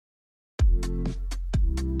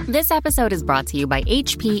This episode is brought to you by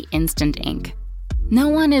HP Instant Ink. No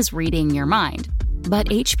one is reading your mind, but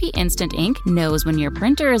HP Instant Ink knows when your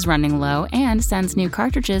printer is running low and sends new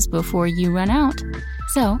cartridges before you run out.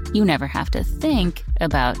 So you never have to think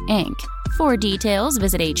about ink. For details,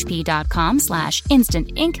 visit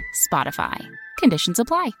hp.com/instant ink Spotify. Conditions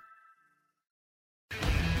apply.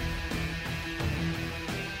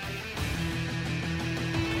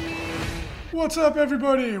 What's up,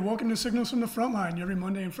 everybody? Welcome to Signals from the Frontline, your every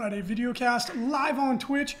Monday and Friday videocast live on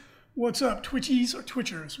Twitch. What's up, Twitchies or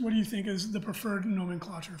Twitchers? What do you think is the preferred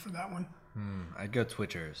nomenclature for that one? I'd go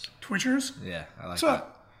Twitchers. Twitchers? Yeah, I like What's that.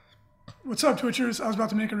 up? What's up, Twitchers? I was about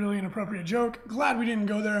to make a really inappropriate joke. Glad we didn't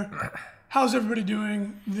go there. How's everybody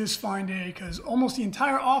doing this fine day? Because almost the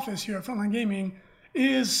entire office here at Frontline Gaming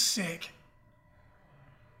is sick.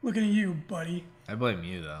 Looking at you, buddy. I blame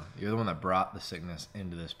you, though. You're the one that brought the sickness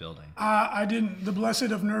into this building. I didn't. The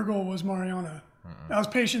blessed of Nurgle was Mariana. That was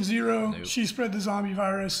patient zero. Nope. She spread the zombie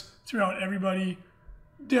virus throughout everybody.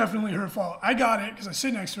 Definitely her fault. I got it because I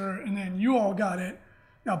sit next to her, and then you all got it.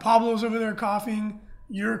 Now Pablo's over there coughing.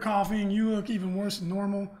 You're coughing. You look even worse than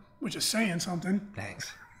normal, which is saying something.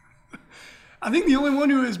 Thanks. I think the only one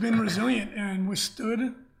who has been resilient and withstood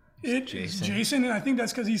it is Jason. Jason, and I think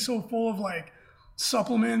that's because he's so full of like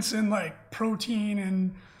supplements and like protein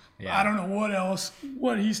and I don't know what else,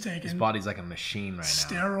 what he's taking. His body's like a machine right now.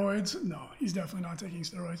 Steroids? No, he's definitely not taking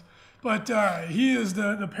steroids. But he is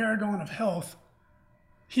the paragon of health.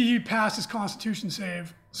 He passed his constitution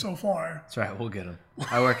save so far. That's right, we'll get him.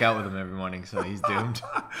 I work out with him every morning, so he's doomed.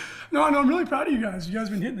 No, I'm really proud of you guys. You guys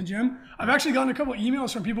have been hitting the gym. I've actually gotten a couple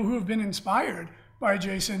emails from people who have been inspired by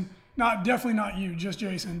Jason. Definitely not you, just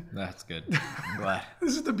Jason. That's good. I'm glad.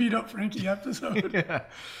 This is the beat up Frankie episode. Yeah.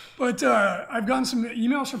 But I've gotten some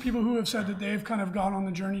emails from people who have said that they've kind of gone on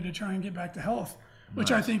the journey to try and get back to health,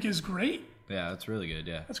 which I think is great. Yeah, that's really good,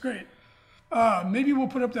 yeah. That's great. Maybe we'll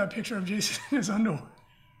put up that picture of Jason in his underwear.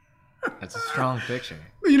 That's a strong picture.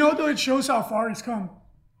 You know what, though? It shows how far he's come.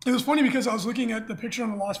 It was funny because I was looking at the picture on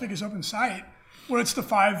the Las Vegas Open site where it's the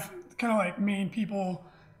five kind of like main people.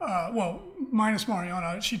 Well, minus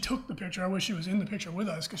Mariana. She took the picture. I wish she was in the picture with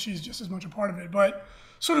us because she's just as much a part of it. But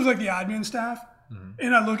sort of like the admin staff.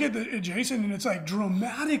 And I look at Jason and it's like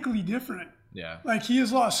dramatically different. Yeah. Like he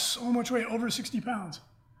has lost so much weight, over 60 pounds.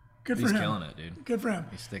 Good for him. He's killing it, dude. Good for him.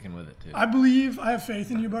 He's sticking with it, too. I believe, I have faith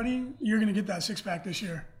in you, buddy. You're going to get that six-pack this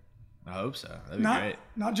year. I hope so. That'd be great.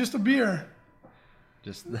 Not just a beer.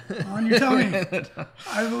 Just On your tummy.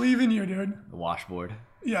 I believe in you, dude. the washboard.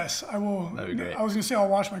 Yes, I will. That'd be great. I was going to say I'll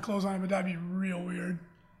wash my clothes on it, but that'd be real weird.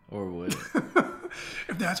 Or would.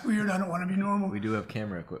 If that's weird, I don't want to be normal. We do have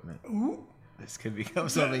camera equipment. Ooh, This could become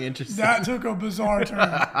something interesting. that took a bizarre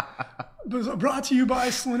turn. Brought to you by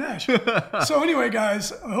Slanesh. So anyway,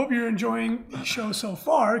 guys, I hope you're enjoying the show so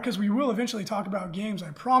far because we will eventually talk about games,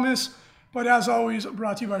 I promise. But as always,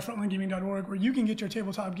 brought to you by frontlinegaming.org, where you can get your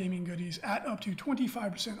tabletop gaming goodies at up to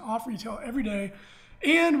 25% off retail every day.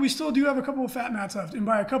 And we still do have a couple of fat mats left. And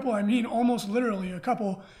by a couple, I mean almost literally a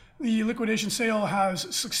couple. The liquidation sale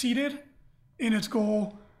has succeeded in its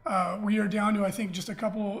goal. We are down to, I think, just a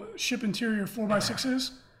couple ship interior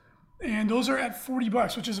 4x6s. And those are at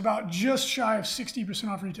 $40, which is about just shy of 60%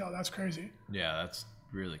 off retail. That's crazy. Yeah, that's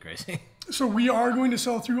really crazy. So we are going to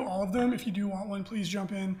sell through all of them. If you do want one, please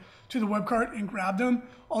jump in to the web cart and grab them.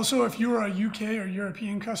 Also, if you're a UK or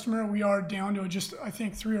European customer, we are down to just, I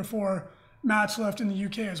think, 3 or 4 mats left in the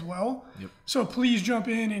UK as well. Yep. So please jump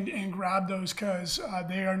in and grab those because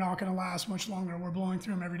they are not going to last much longer. We're blowing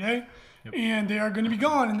through them every day. Yep. And they are going to be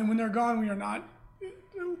gone. And then when they're gone, we are not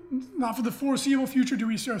for the foreseeable future do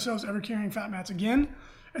we see ourselves ever carrying fat mats again.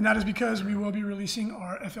 And that is because we will be releasing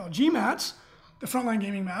our FLG mats, the Frontline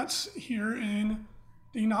Gaming mats, here in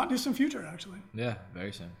the not distant future, actually. Yeah,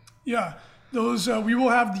 very soon. Yeah, those we will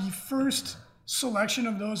have the first selection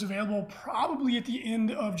of those available probably at the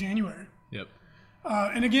end of January. Yep.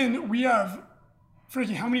 And again, we have,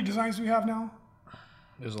 Frankie, how many designs do we have now?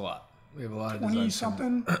 There's a lot. We have a lot of 20 designs.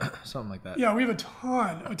 something? Something like that. Yeah, we have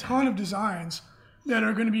a ton of designs that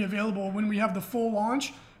are going to be available when we have the full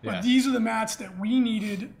launch. But Yeah. these are the mats that we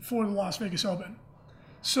needed for the Las Vegas Open.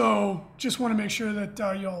 So just want to make sure that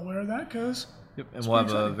y'all aware of that because Yep. And we'll have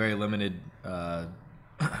pretty a exciting. very limited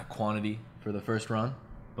quantity for the first run,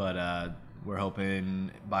 but we're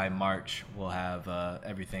hoping by March we'll have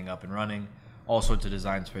everything up and running, all sorts of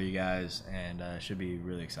designs for you guys, and it should be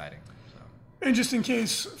really exciting. So. And just in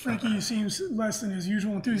case Frankie seems less than his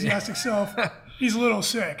usual enthusiastic self, he's a little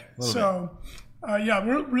sick. Yeah,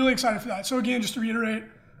 we're really excited for that. So again, just to reiterate,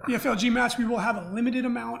 the FLG mats, we will have a limited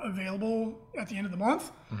amount available at the end of the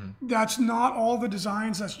month. That's not all the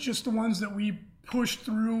designs. That's just the ones that we pushed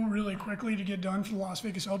through really quickly to get done for the Las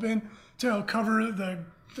Vegas Open to cover the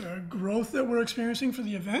growth that we're experiencing for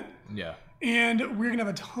the event. Yeah. And we're going to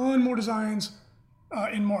have a ton more designs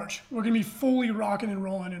in March. We're going to be fully rocking and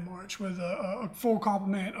rolling in March with a full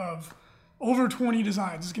complement of over 20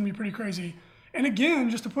 designs. It's going to be pretty crazy. And again,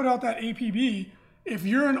 just to put out that APB, if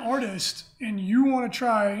you're an artist and you want to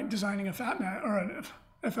try designing a fat mat or an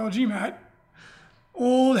FLG mat,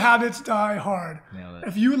 old habits die hard.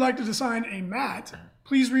 If you would like to design a mat,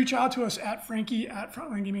 please reach out to us at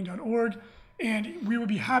frankie@frontlinegaming.org, and we would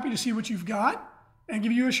be happy to see what you've got and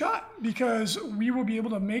give you a shot, because we will be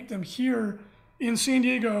able to make them here in San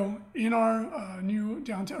Diego in our new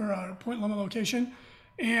downtown or our Point Loma location,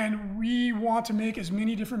 and we want to make as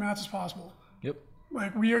many different mats as possible. Yep.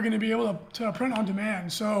 Like, we are going to be able to print on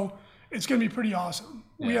demand, so it's going to be pretty awesome.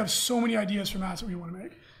 Yeah. We have so many ideas for mats that we want to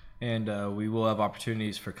make. And we will have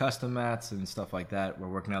opportunities for custom mats and stuff like that. We're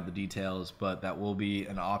working out the details, but that will be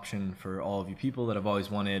an option for all of you people that have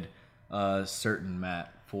always wanted a certain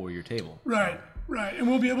mat for your table. Right, right. And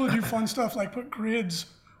we'll be able to do fun stuff like put grids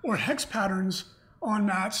or hex patterns on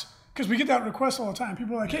mats, because we get that request all the time.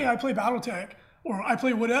 People are like, hey, I play Battletech or I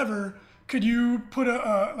play whatever. Could you put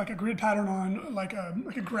a grid pattern on like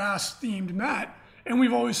a grass themed mat? And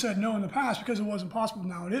we've always said no in the past because it wasn't possible.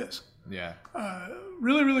 Now it is. Yeah.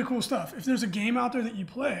 Really, really cool stuff. If there's a game out there that you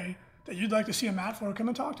play that you'd like to see a mat for, come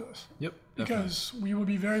and talk to us. Yep. Because we will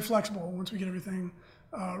be very flexible once we get everything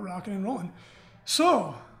rocking and rolling.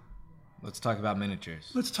 So let's talk about miniatures.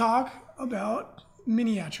 Let's talk about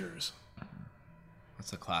miniatures.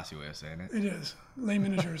 That's a classy way of saying it. It is. Lay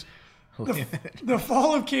miniatures. The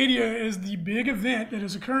Fall of Cadia is the big event that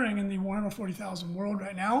is occurring in the Warhammer 40,000 world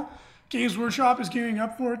right now. Games Workshop is gearing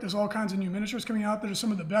up for it. There's all kinds of new miniatures coming out that are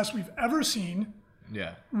some of the best we've ever seen.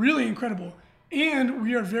 Yeah. Really incredible. And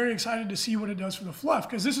we are very excited to see what it does for the fluff,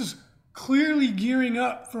 because this is clearly gearing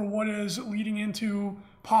up for what is leading into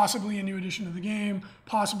possibly a new edition of the game,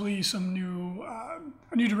 possibly some new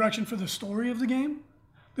a new direction for the story of the game.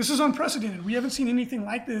 This is unprecedented. We haven't seen anything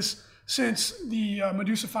like this since the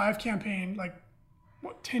Medusa 5 campaign, like,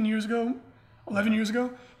 what, 10 years ago, 11 years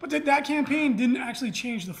ago? But that campaign didn't actually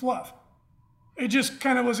change the fluff. It just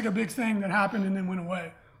kind of was like a big thing that happened and then went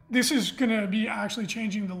away. This is going to be actually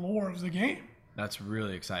changing the lore of the game. That's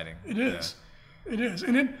really exciting. It is. Yeah. It is.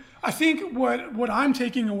 And I think what I'm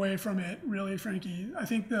taking away from it, really, Frankie, I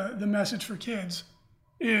think the message for kids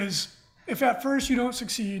is, if at first you don't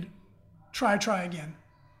succeed, try again.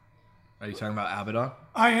 Are you talking about Abaddon?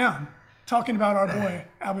 I am. Talking about our boy,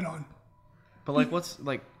 Abaddon. But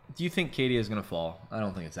do you think Cadia is going to fall? I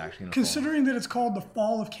don't think it's actually going to fall. Considering that it's called the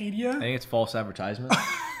Fall of Cadia. I think it's false advertisement.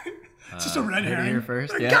 It's just a red herring. Here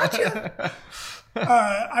first. Yeah. Gotcha.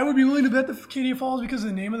 I would be willing to bet the Cadia falls because of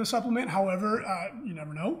the name of the supplement. However, you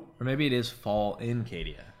never know. Or maybe it is Fall in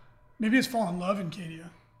Cadia. Maybe it's Fall in Love in Cadia.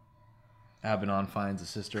 Abaddon finds a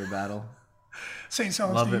sister of battle. St.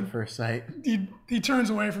 Celestine. Love at first sight. He turns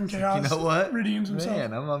away from chaos. You know what? Redeems himself.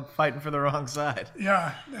 Man, I'm fighting for the wrong side.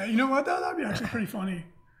 Yeah. You know what, though? That'd be actually pretty funny.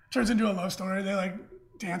 Turns into a love story. They, like,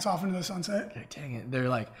 dance off into the sunset. Dang it. They're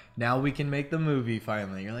like, now we can make the movie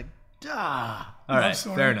finally. You're like, duh. All right,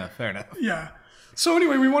 fair enough. Yeah. So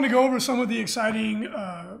anyway, we want to go over some of the exciting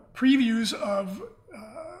previews of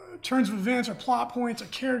turns of events or plot points or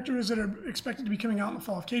characters that are expected to be coming out in the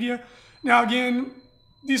Fall of Cadia. Now, again,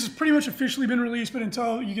 these has pretty much officially been released, but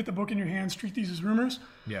until you get the book in your hands, treat these as rumors.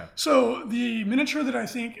 Yeah. So the miniature that I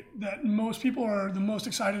think that most people are the most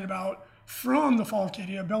excited about from the Fall of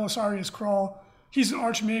Cadia, Belisarius Krull. He's an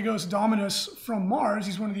Archmagos Dominus from Mars.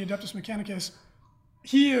 He's one of the Adeptus Mechanicus.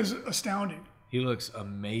 He is astounding. He looks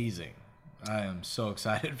amazing. I am so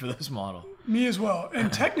excited for this model. Me as well.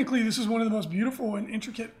 And technically, this is one of the most beautiful and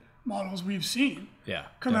intricate models we've seen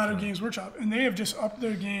come out of Games Workshop. And they have just upped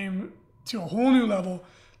their game to a whole new level.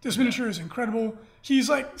 This miniature is incredible. He's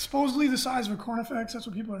like supposedly the size of a Carnifex. That's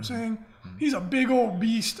what people are saying. He's a big old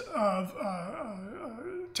beast of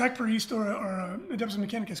Tech Priest or a Adeptus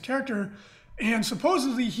Mechanicus character. And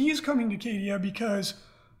supposedly he's coming to Cadia because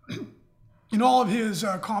in all of his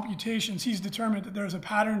computations, he's determined that there's a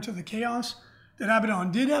pattern to the chaos, that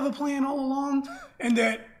Abaddon did have a plan all along, and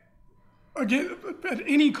that, again, at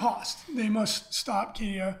any cost, they must stop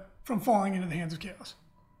Cadia from falling into the hands of chaos.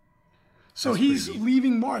 So he's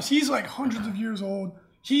leaving Mars. He's like hundreds of years old.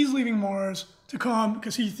 He's leaving Mars to come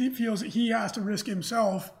because he feels that he has to risk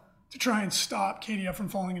himself to try and stop Cadia from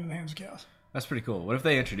falling into the hands of chaos. That's pretty cool. What if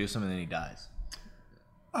they introduce him and then he dies?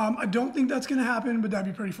 I don't think that's going to happen, but that'd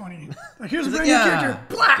be pretty funny. Like, here's a brand new character.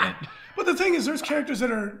 Blah! But the thing is, there's characters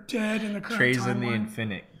that are dead in the current Trays in the timeline.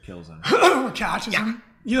 Infinite kills him. Or catches him.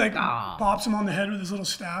 He like pops him on the head with his little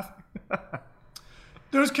staff.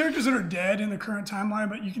 There's characters that are dead in the current timeline,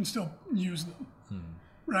 but you can still use them.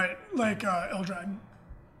 Right? Like Eldrad,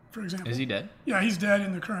 for example. Is he dead? Yeah, he's dead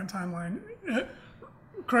in the current timeline.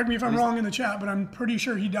 Correct me if I'm wrong in the chat, but I'm pretty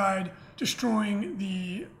sure he died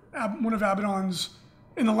destroying one of Abaddon's.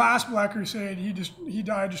 In the last Black Crusade, he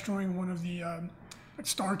died destroying one of the like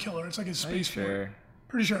Star Killer. It's like his space fort.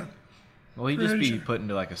 Pretty sure. Well, he'd just be put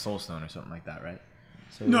into like a soul stone or something like that, right?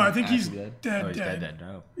 So No, I think he's dead. dead. Oh, he's dead.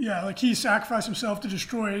 Oh. Yeah, like he sacrificed himself to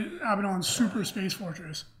destroy Abaddon's super space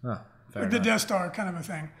fortress. Huh, fair Like the enough. Death Star kind of a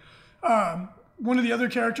thing. One of the other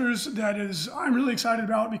characters that I'm really excited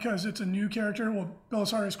about because it's a new character. Well,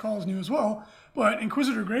 Belisarius Krall is new as well. But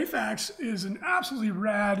Inquisitor Greyfax is an absolutely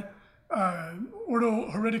rad Ordo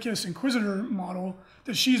Hereticus Inquisitor model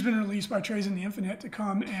that she's been released by Trays in the Infinite to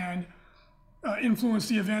come and influence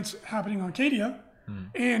the events happening on Cadia.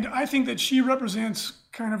 And I think that she represents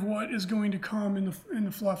kind of what is going to come in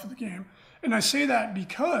the fluff of the game. And I say that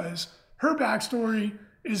because her backstory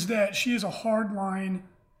is that she is a hardline,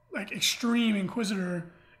 like extreme Inquisitor,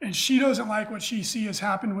 and she doesn't like what she sees has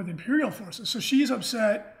happened with Imperial forces. So she's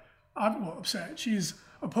upset. She's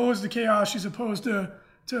opposed to chaos. She's opposed to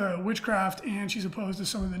witchcraft, and she's opposed to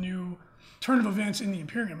some of the new turn of events in the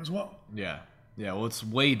Imperium as well. Yeah. Well, it's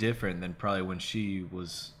way different than probably when she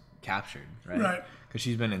was captured, right? Right. Because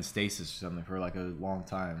she's been in stasis or something for like a long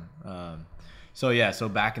time. So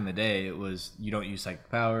back in the day, it was you don't use psychic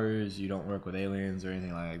powers, you don't work with aliens or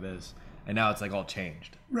anything like this. And now it's like all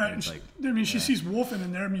changed. Right. It's like, she sees Wolfen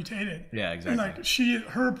and they're mutated. Yeah, exactly. And like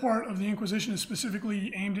her part of the Inquisition is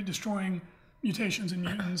specifically aimed at destroying mutations and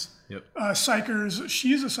mutants. Yep. Psychers,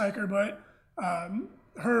 she's a psyker, but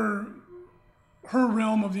her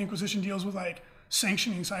realm of the Inquisition deals with like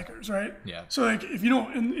sanctioning psychers, right? Yeah. So like if you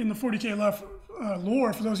don't in the 40k left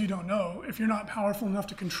lore, for those of you who don't know, if you're not powerful enough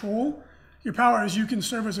to control your powers, you can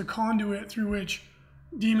serve as a conduit through which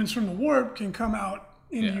demons from the warp can come out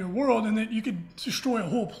into your world, and that you could destroy a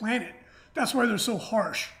whole planet. That's why they're so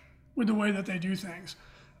harsh with the way that they do things.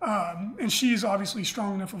 And she's obviously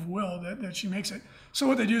strong enough of will that she makes it. So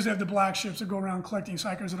what they do is they have the black ships that go around collecting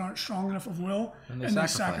psychers that aren't strong enough of will, and they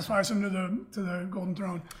sacrifice them to the Golden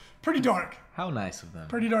Throne. Pretty dark. How nice of them.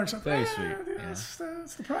 Pretty dark stuff. Very sweet.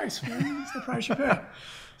 That's the price, man. That's the price you pay.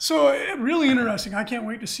 So really interesting. I can't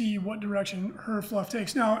wait to see what direction her fluff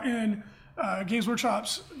takes. Now, in Games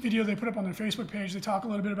Workshop's video they put up on their Facebook page, they talk a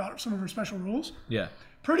little bit about some of her special rules. Yeah.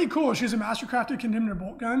 Pretty cool. She has a mastercrafted Condemner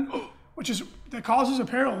bolt gun, that causes a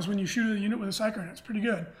perils when you shoot a unit with a psyker in it. It's pretty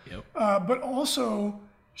good. Yep. But also,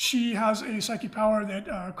 she has a psychic power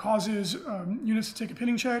that causes units to take a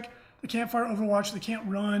pitting check. They can't fire Overwatch. They can't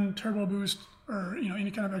run, turbo boost, or any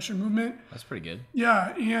kind of extra movement. That's pretty good.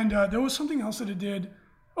 Yeah, and there was something else that it did.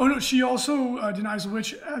 Oh no, she also denies the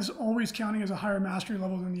witch as always counting as a higher mastery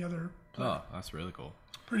level than the other player. Oh, that's really cool.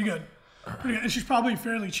 Pretty good. And she's probably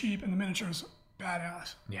fairly cheap, and the miniature's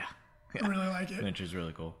badass. Yeah. I really like it. Miniature's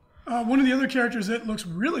really cool. One of the other characters that looks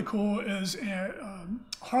really cool is a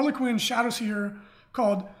Harlequin Shadowseer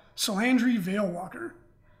called Salandri Veilwalker.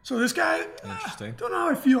 So this guy, Interesting. don't know how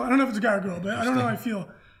I feel. I don't know if it's a guy or girl, but I don't know how I feel.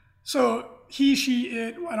 So he, she,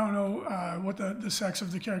 it, I don't know what the sex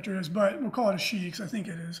of the character is, but we'll call it a she because I think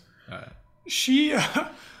it is. All right. She,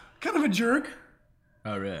 kind of a jerk.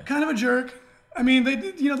 Oh, really? Kind of a jerk. I mean, the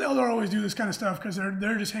Eldar always do this kind of stuff because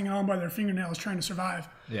they're just hanging on by their fingernails trying to survive.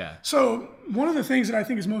 Yeah. So one of the things that I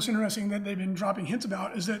think is most interesting that they've been dropping hints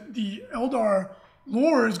about is that the Eldar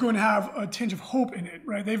lore is going to have a tinge of hope in it,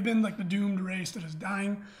 right? They've been like the doomed race that is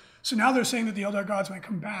dying. So now they're saying that the Eldar gods might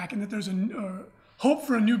come back and that there's a hope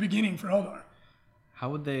for a new beginning for Eldar. How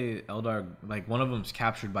would they Eldar, like one of them's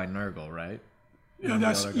captured by Nurgle, right?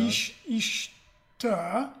 That's Ishta,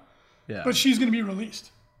 Yeah. but she's going to be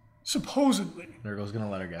released, supposedly. Nurgle's going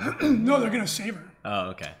to let her go. No, they're going to save her. Oh,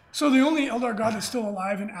 okay. So the only Eldar god that's still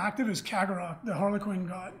alive and active is Kagarok, the Harlequin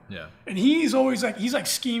god. Yeah. And he's always he's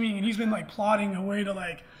scheming, and he's been plotting a way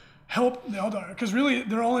to help the Eldar, because really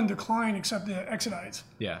they're all in decline except the Exodites.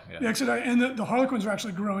 Yeah. The Exodite and the Harlequins are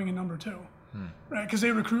actually growing in number too, right? Because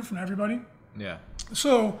they recruit from everybody. Yeah.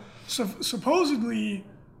 So supposedly,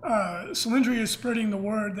 Salandri is spreading the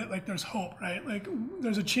word that there's hope, right?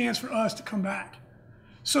 There's a chance for us to come back.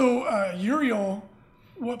 So Uriel,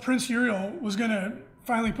 Prince Uriel was going to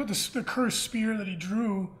finally put the cursed spear that he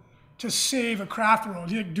drew to save a craft world.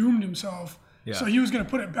 He doomed himself. Yeah. So he was going to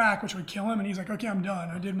put it back, which would kill him. And he's like, okay, I'm done.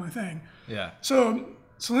 I did my thing. Yeah. So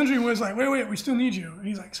Salandri was like, wait, we still need you. And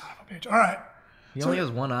he's like, son of a bitch. All right. He only has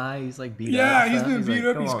one eye. He's like beat up. Yeah, and he's stuff. been beat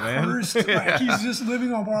like, up. He's "Come on, man." cursed. Like, he's just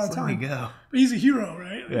living on borrowed Let me time. go. But he's a hero,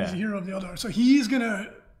 right? Yeah. He's a hero of the Eldar. So he's going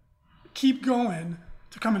to keep going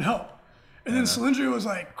to come and help. And then Cylindria was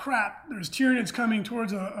like, crap, there's Tyranids coming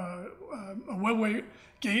towards a webway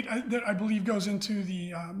gate that I believe goes into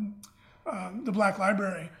the Black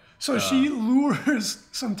Library. So she lures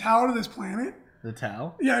some Tau to this planet. The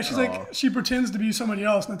Tau? Yeah, she's like, she pretends to be somebody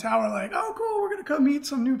else. And the Tau are like, oh, cool, we're going to come meet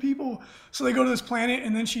some new people. So they go to this planet,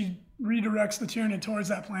 and then she redirects the Tyranid towards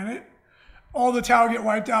that planet. All the Tau get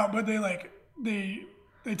wiped out, but they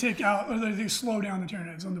take out, or they slow down the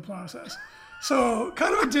Tyranids on the process. So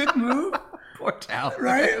kind of a dick move. Poor Tau.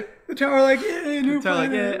 Right? The Tau are like, yeah, new Tau like,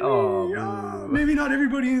 planet. yeah, oh, maybe not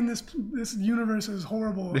everybody in this universe is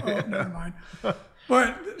horrible. Oh, never mind.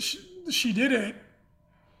 But she did it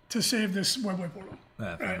to save this webway portal.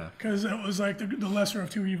 Yeah, fair Right? enough. Because it was like the lesser of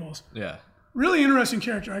two evils. Yeah. Really interesting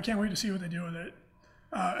character. I can't wait to see what they do with it.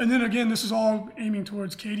 And then again, this is all aiming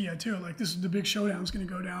towards Cadia too. Like this is the big showdown that's going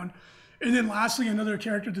to go down. And then lastly, another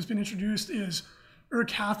character that's been introduced is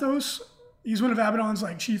Urkathos. He's one of Abaddon's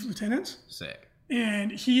like chief lieutenants. Sick.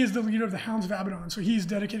 And he is the leader of the Hounds of Abaddon. So he's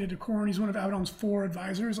dedicated to Khorne. He's one of Abaddon's 4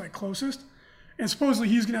 advisors, like closest. And supposedly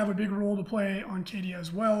he's going to have a big role to play on Cadia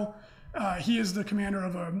as well. He is the commander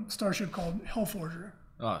of a starship called Hellforger.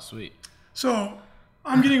 Oh, sweet. So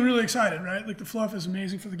I'm getting really excited, right? Like the fluff is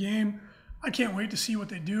amazing for the game. I can't wait to see what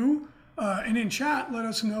they do. And in chat, let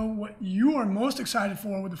us know what you are most excited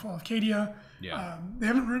for with the fall of Cadia. Yeah. They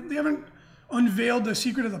haven't unveiled the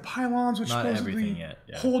secret of the pylons, which Not supposedly everything yet,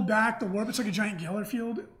 yeah. hold back the warp. It's like a giant Geller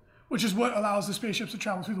field, which is what allows the spaceships to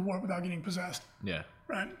travel through the warp without getting possessed. Yeah.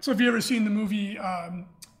 Right. So if you ever seen the movie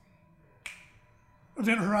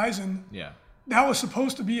Event Horizon, Yeah. that was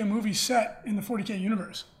supposed to be a movie set in the 40K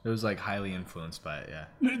universe. It was like highly influenced by it,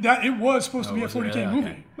 yeah. That it was supposed to be a was it 40K really? movie.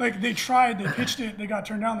 Okay. Like they tried, they pitched it, they got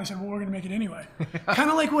turned down. They said, "Well, we're going to make it anyway." Kind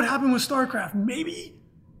of like what happened with StarCraft. Maybe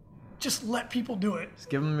just let people do it, Just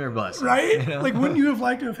give them your blessing. right? you know? Like, wouldn't you have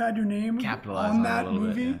liked to have had your name Capitalize on on it a that little bit,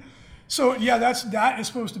 movie? yeah. So yeah, that is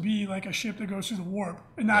supposed to be like a ship that goes through the warp,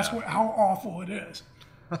 and that's Yeah. how awful it is.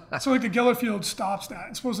 So like the Geller field stops that.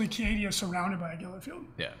 And supposedly Cadia is surrounded by a Geller field.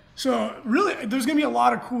 Yeah. So really, there's going to be a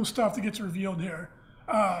lot of cool stuff that gets revealed here.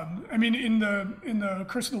 I mean, in the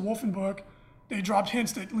Curse of the Wolfen book, they dropped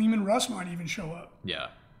hints that Leman Russ might even show up, Yeah.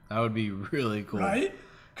 That would be really cool. right? And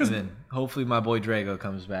Because then hopefully my boy Drago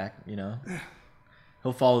comes back, you know?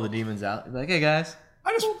 He'll follow the demons out. Be like, hey guys.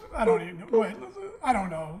 I don't even know. Wait, I don't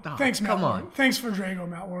know. Oh, Thanks, Matt come Ward. on. Thanks for Drago,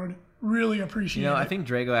 Matt Ward. Really appreciate You know, it. I think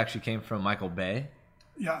Drago actually came from Michael Bay.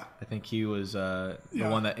 Yeah, I think he was the Yeah.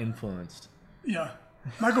 one that influenced. yeah.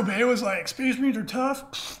 Michael Bay was like, "Space Marines are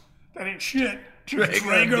tough. That ain't shit." Drago,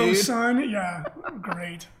 Drago's dude. son. Yeah,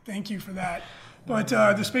 great. Thank you for that. But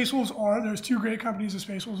the Space Wolves there's 2 great companies of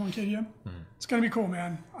Space Wolves on Cadia. It's going to be cool,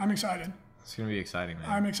 man. I'm excited. It's going to be exciting, man.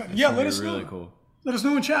 I'm excited. It's Yeah, gonna let be us really know. cool. Let us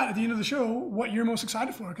know in chat at the end of the show what you're most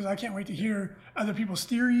excited for, because I can't wait to hear other people's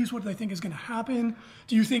theories, what they think is going to happen.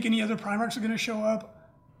 Do you think any other Primarchs are going to show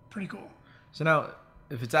up? Pretty cool. So now,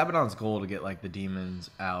 if it's Abaddon's goal to get like the demons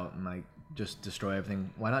out and like just destroy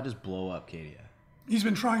everything, why not just blow up Cadia? He's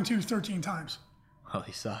been trying to 13 times. Oh,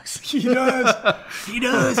 he sucks. He does. He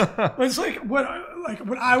does. But it's like what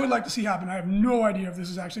I would like to see happen. I have no idea if this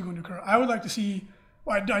is actually going to occur. I would like to see.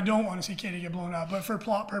 Well, I don't want to see Cadia get blown up, but for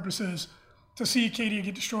plot purposes, to see Cadia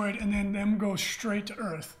get destroyed and then them go straight to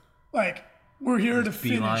Earth. Like we're here to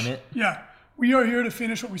beeline finish. it? Yeah, we are here to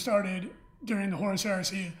finish what we started during the Horus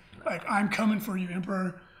Heresy. Like I'm coming for you,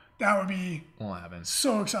 Emperor. That would be Won't happen.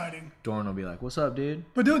 so exciting. Dorn will be like, "What's up, dude?"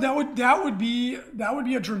 But dude, that would be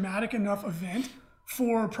a dramatic enough event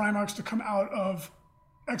for Primarchs to come out of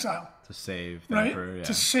exile, To save the right? Emperor, yeah.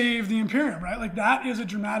 To save the Imperium, right? Like that is a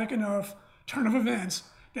dramatic enough turn of events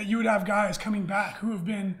that you would have guys coming back who have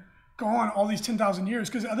been gone all these 10,000 years.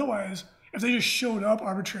 Because otherwise, if they just showed up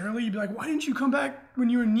arbitrarily, you'd be like, why didn't you come back when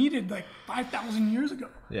you were needed like 5,000 years ago?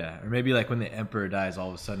 Yeah, or maybe like when the Emperor dies, all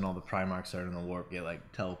of a sudden all the Primarchs that are in the warp get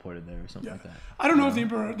like teleported there or something like that. I don't know if the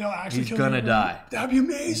Emperor, they'll actually He's kill gonna the Emperor. die. That'd be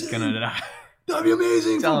amazing. He's gonna die. That'd be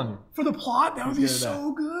amazing Telling you. for the plot. That would be gonna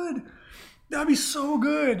so good. That'd be so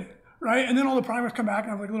good, right? And then all the Primarchs come back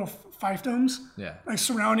and have like little fiefdoms, Yeah, like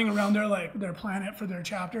surrounding around their planet for their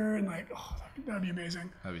chapter, and like, oh, that'd be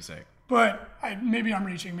amazing. that'd be sick. But maybe I'm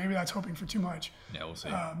reaching. Maybe that's hoping for too much. Yeah, we'll see.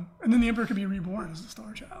 And then the Emperor could be reborn as the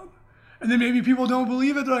Star Child. And then maybe people don't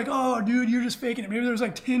believe it. They're like, oh, dude, you're just faking it. Maybe there's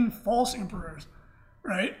like 10 false emperors,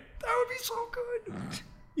 right? That would be so good.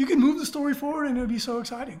 You could move the story forward and it would be so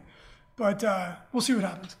exciting. But we'll see what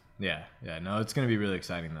happens. Yeah, no, it's gonna be really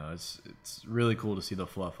exciting though. It's really cool to see the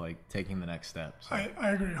fluff like taking the next step. So. I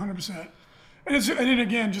agree 100%. And then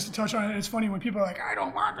again, just to touch on it, it's funny when people are like, I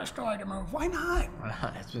don't want this toy to move. Why not?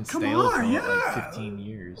 It's been Come stale on, for yeah. like 15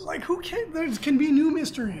 years. Like, who can? There can be new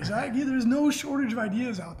mysteries. There's no shortage of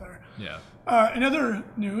ideas out there. Yeah. In other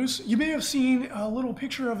news, you may have seen a little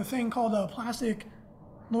picture of a thing called a plastic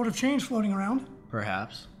Lord of Change floating around.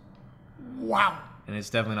 Perhaps. Wow. And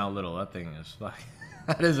it's definitely not little. That thing is like,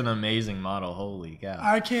 that is an amazing model. Holy cow.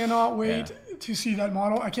 I cannot wait to see that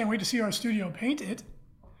model. I can't wait to see our studio paint it.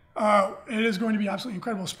 It is going to be absolutely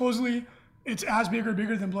incredible. Supposedly, it's as big or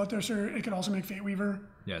bigger than Bloodthirster. It could also make Fate Weaver.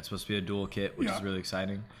 Yeah, it's supposed to be a dual kit, which is really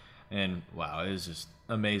exciting. And wow, it is just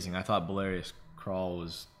amazing. I thought Belarius Crawl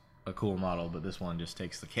was a cool model, but this one just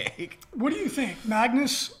takes the cake. What do you think,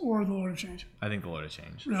 Magnus or the Lord of Change? I think the Lord of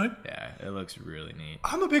Change. Really? Yeah, it looks really neat.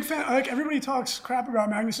 I'm a big fan. Like, everybody talks crap about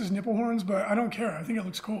Magnus's nipple horns, but I don't care. I think it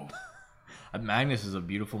looks cool. Magnus is a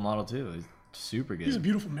beautiful model too. He's super good. He's a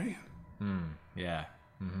beautiful man. Yeah.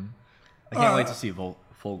 I can't wait to see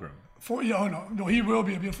Fulgrim. No, he will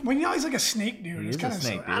be a beautiful. Well, he's like a snake dude. He He's is kind a of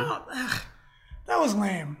snake, dude. That was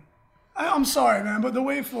lame. I'm sorry, man, but the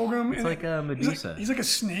way Fulgrim, It's like a Medusa. He's like a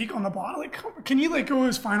snake on the bottom. Like, can you like go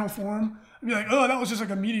his final form and be like, oh, that was just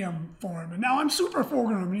like a medium form, and now I'm super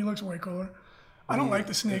Fulgrim, and he looks way cooler. I don't like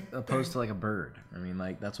the snake. Opposed to like a bird. I mean,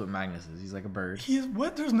 like that's what Magnus is. He's like a bird. He's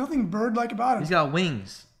what? There's nothing bird-like about him. He's got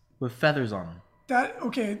wings with feathers on him,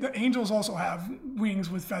 The angels also have wings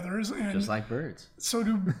with feathers, and just like birds. so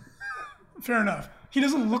do. Fair enough. He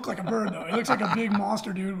doesn't look like a bird though. He looks like a big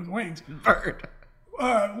monster dude with wings. Bird.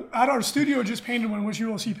 At our studio, just painted one, which you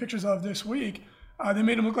will see pictures of this week. They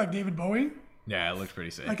made him look like David Bowie, Yeah, it looks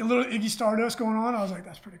pretty sick. like a little Iggy Stardust going on. I was like,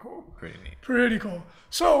 that's pretty cool. Pretty neat. Pretty cool.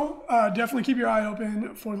 So definitely keep your eye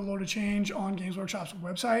open for the Lord of Change on Games Workshop's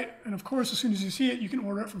website. And of course, as soon as you see it, you can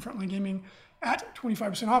order it from Frontline Gaming at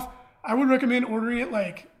 25% off. I would recommend ordering it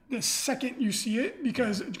like the second you see it,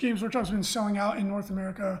 because Games Workshop's been selling out in North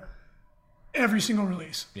America every single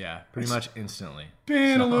release. Yeah, pretty much instantly.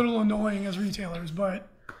 Been a little annoying as retailers, but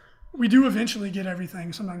we do eventually get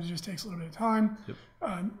everything. Sometimes it just takes a little bit of time. Yep.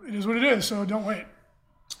 It is what it is, so don't wait.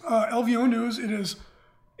 LVO news, it is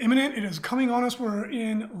imminent. It is coming on us. We're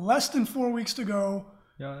in less than 4 weeks to go.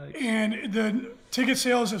 Yikes. And the ticket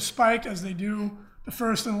sales have spiked as they do. The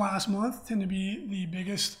first and last month tend to be the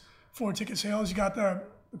biggest for ticket sales. You got the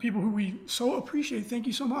people who we so appreciate, thank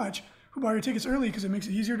you so much, who buy your tickets early because it makes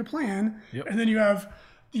it easier to plan. Yep. And then you have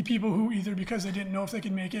the people who either because they didn't know if they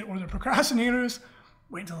could make it or they're procrastinators,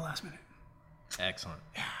 wait until the last minute. Excellent.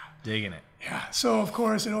 Yeah. Digging it. Yeah. So of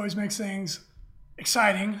course it always makes things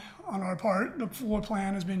exciting on our part. The floor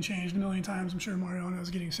plan has been changed a million times. I'm sure Mariano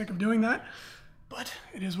is getting sick of doing that, but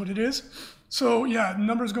it is what it is. So yeah,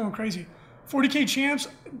 numbers going crazy. 40K champs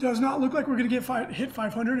does not look like we're going to hit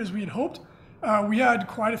 500 as we had hoped. We had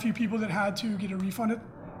quite a few people that had to get a refund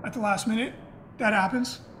at the last minute. That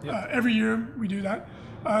happens. Yep. Every year we do that.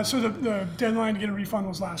 So the deadline to get a refund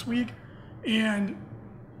was last week. And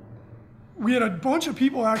we had a bunch of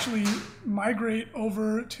people actually migrate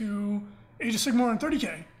over to Age of Sigmar and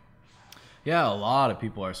 30K. Yeah, a lot of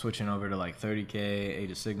people are switching over to like 30K,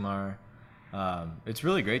 Age of Sigmar. It's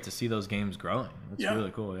really great to see those games growing. It's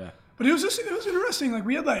really cool, yeah. But it was interesting. Like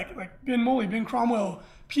we had like Ben Moley, Ben Cromwell,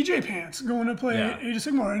 PJ Pants going to play Age of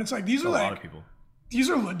Sigmar, and it's like these are a like lot of people. These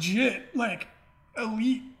are legit like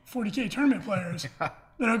elite 40K tournament players that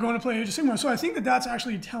are going to play Age of Sigmar. So I think that that's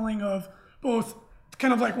actually telling of both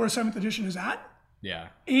kind of like where 7th edition is at. Yeah.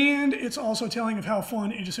 And it's also telling of how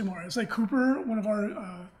fun Age of Sigmar is. Like Cooper, one of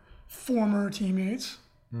our former teammates.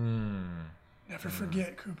 Never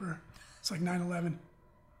forget Cooper. It's like 9/11.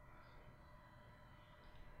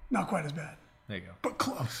 Not quite as bad. There you go. But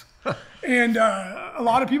close. And a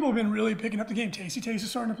lot of people have been really picking up the game. Tasty Taste is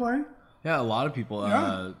starting to play. Yeah, a lot of people.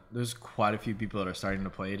 Yeah. There's quite a few people that are starting to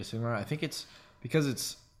play Age of Sigmar. I think it's because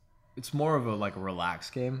it's more of a like a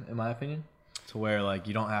relaxed game, in my opinion, to where like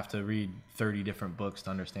you don't have to read 30 different books to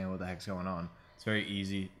understand what the heck's going on. It's very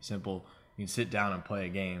easy, simple. You can sit down and play a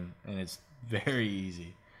game, and it's very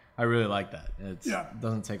easy. I really like that. It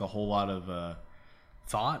doesn't take a whole lot of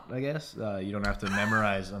thought, I guess. You don't have to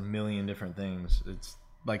memorize a million different things. It's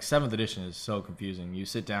like 7th edition is so confusing. You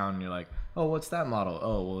sit down and you're like, oh, what's that model?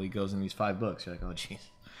 Oh, well, he goes in these 5 books. You're like, oh, jeez.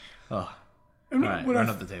 Oh, And all right, run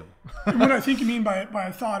up the table. And what I think you mean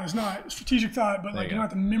by thought is not strategic thought, but like you don't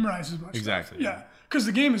have to memorize as much. Exactly. Stuff. Yeah, because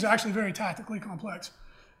the game is actually very tactically complex.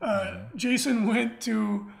 Jason went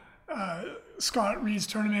to Scott Reed's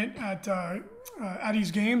tournament at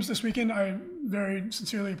Addie's Games this weekend. I very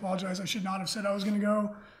sincerely apologize. I should not have said I was going to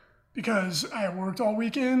go because I worked all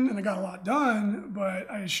weekend and I got a lot done, but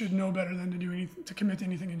I should know better than to commit to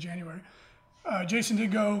anything in January. Jason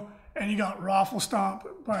did go, and he got raffle stomped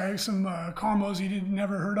by some combos he'd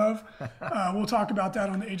never heard of. We'll talk about that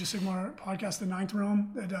on the Age of Sigmar podcast, The Ninth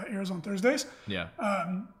Realm, that airs on Thursdays. Yeah.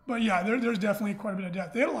 But yeah, there's definitely quite a bit of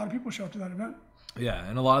depth. They had a lot of people show up to that event. Yeah,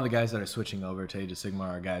 and a lot of the guys that are switching over to Age of Sigmar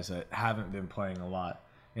are guys that haven't been playing a lot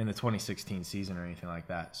in the 2016 season or anything like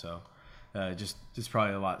that. So just it's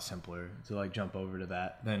probably a lot simpler to like jump over to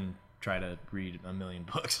that than try to read a million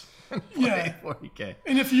books and play 40K.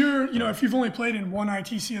 And if you're, if you've only played in one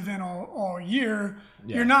ITC event all year,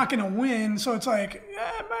 you're not going to win. So it's like,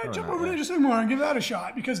 I might jump over to Age of Sigmar and give that a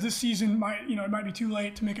shot, because this season might, it might be too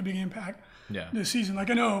late to make a big impact this season. Like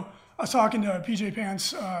I know I was talking to PJ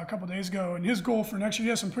Pants a couple days ago, and his goal for next year, he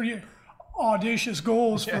has some pretty audacious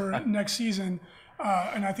goals for next season.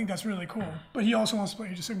 And I think that's really cool. But he also wants to play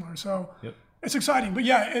Age of Sigmar. So it's exciting. But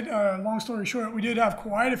yeah, long story short, we did have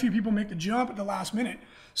quite a few people make the jump at the last minute.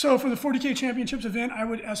 So for the 40K Championships event, I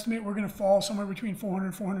would estimate we're going to fall somewhere between 400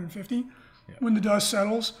 and 450 when the dust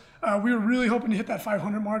settles. We were really hoping to hit that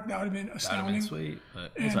 500 mark. That would have been astounding. That would have been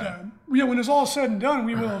sweet. But and when it's all said and done,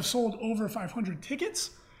 we will have sold over 500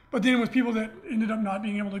 tickets. But then with people that ended up not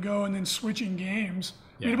being able to go and then switching games,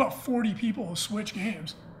 we had about 40 people switch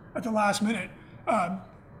games at the last minute.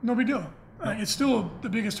 No big deal. It's still the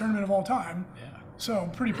biggest tournament of all time. Yeah. So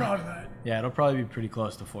I'm pretty proud of that. Yeah, it'll probably be pretty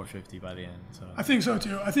close to 450 by the end. So I think so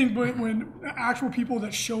too. I think when actual people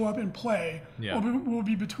that show up and play will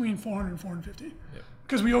be between 400 and 450.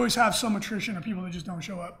 Because we always have some attrition of people that just don't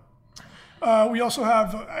show up. We also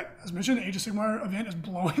have, as mentioned, the Age of Sigmar event is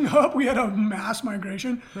blowing up. We had a mass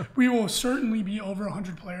migration. We will certainly be over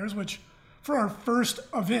 100 players, which for our first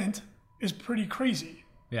event is pretty crazy.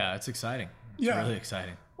 Yeah, it's exciting. It's really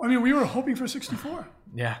exciting. I mean, we were hoping for 64.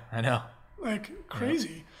 Yeah, I know. Like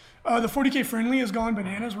crazy. The 40K Friendly has gone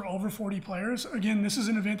bananas. We're over 40 players. Again, this is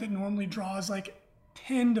an event that normally draws like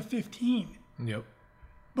 10 to 15. Yep.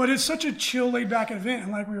 But it's such a chill, laid-back event,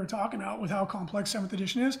 and like we were talking about with how complex 7th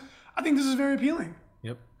edition is, I think this is very appealing.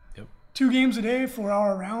 Yep. 2 games a day,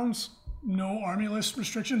 4-hour rounds, no army list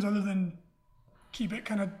restrictions other than keep it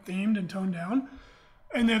kind of themed and toned down.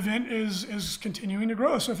 And the event is continuing to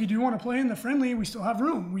grow. So if you do want to play in the Friendly, we still have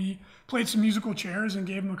room. We played some musical chairs and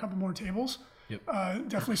gave them a couple more tables. Yep.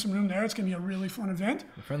 Definitely some room there. It's going to be a really fun event.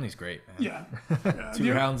 The Friendly's great, man. Yeah.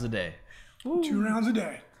 2 rounds a day. 2 rounds a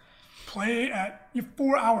day. Play at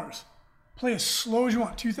 4 hours. Play as slow as you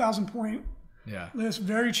want. 2,000 point list.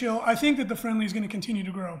 Very chill. I think that the Friendly is going to continue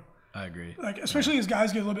to grow. I agree. Like, especially as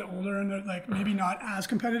guys get a little bit older and they're like maybe not as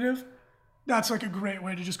competitive. That's like a great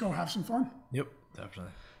way to just go have some fun. Yep,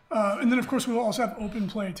 definitely. And then, of course, we'll also have open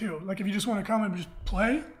play, too. Like, if you just want to come and just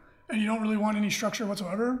play and you don't really want any structure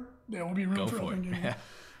whatsoever, there will be room for open gaming.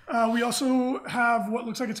 We also have what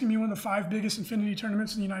looks like it's going to be one of the 5 biggest Infinity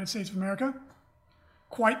tournaments in the United States of America.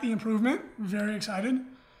 Quite the improvement. Very excited.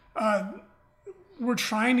 We're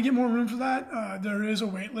trying to get more room for that. There is a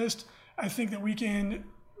wait list. I think that we can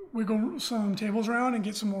wiggle some tables around and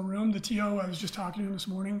get some more room. The TO, I was just talking to him this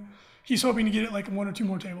morning, he's hoping to get it like 1 or 2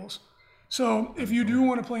 more tables. So if you do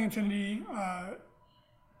want to play Infinity,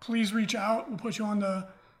 please reach out. We'll put you on the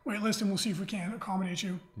wait list and we'll see if we can accommodate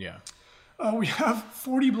you. Yeah. We have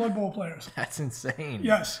 40 Blood Bowl players. That's insane.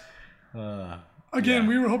 Yes. Again,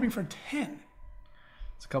 we were hoping for 10.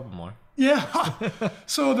 It's a couple more. Yeah.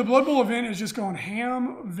 So the Blood Bowl event is just going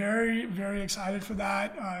ham. Very, very excited for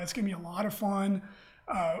that. It's going to be a lot of fun.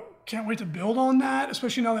 Can't wait to build on that,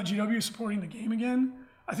 especially now that GW is supporting the game again.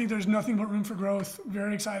 I think there's nothing but room for growth.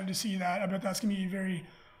 Very excited to see that. I bet that's going to be a very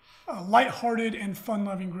lighthearted and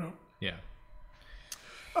fun-loving group. Yeah.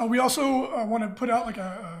 We also want to put out like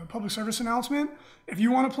a public service announcement. If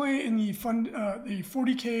you want to play in the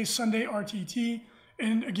 40K Sunday RTT,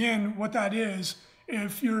 and again, what that is,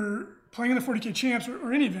 if you're playing in the 40K Champs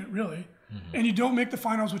or any event really, and you don't make the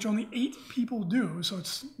finals, which only 8 people do, so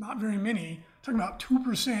it's not very many, talking about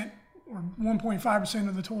 2% or 1.5%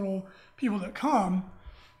 of the total people that come,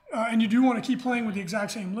 and you do want to keep playing with the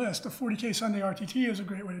exact same list, the 40K Sunday RTT is a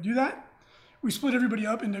great way to do that. We split everybody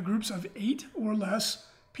up into groups of 8 or less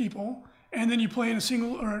people, and then you play in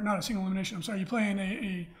not a single elimination, I'm sorry, you play in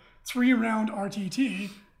a 3-round RTT,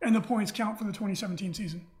 and the points count for the 2017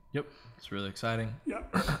 season. Yep, it's really exciting.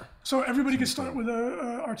 Yep. So everybody can start with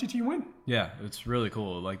a RTT win. Yeah, it's really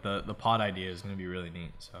cool. Like the pod idea is going to be really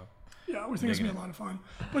neat. So yeah, we think it's going to be a lot of fun.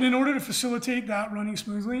 But in order to facilitate that running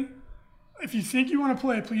smoothly, if you think you want to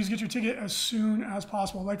play, please get your ticket as soon as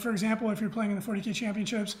possible. Like, for example, if you're playing in the 40K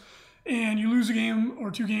Championships and you lose a game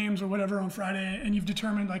or 2 games or whatever on Friday and you've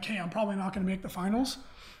determined, like, hey, I'm probably not going to make the finals,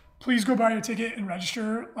 please go buy your ticket and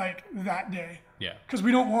register, like, that day. Yeah. Because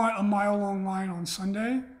we don't want a mile-long line on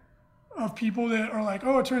Sunday of people that are like,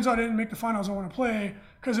 oh, it turns out I didn't make the finals, I want to play.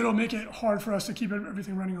 because it'll make it hard for us to keep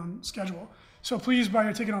everything running on schedule. So please buy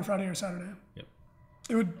your ticket on Friday or Saturday. Yep.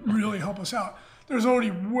 It would really help us out. There's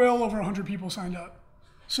already well over 100 people signed up.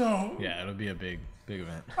 So Yeah, it'll be a big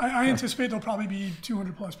event. I anticipate there'll probably be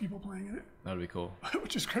 200 plus people playing in it, That'll be cool.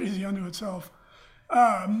 which is crazy unto itself.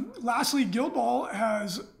 Lastly, Guild Ball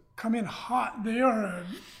has come in hot. They are an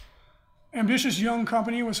ambitious young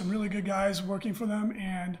company with some really good guys working for them,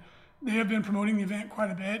 and they have been promoting the event quite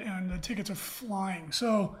a bit, and the tickets are flying.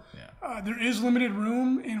 So there is limited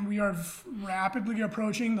room, and we are rapidly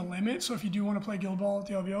approaching the limit. So if you do want to play Guild Ball at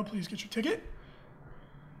the LVO, please get your ticket.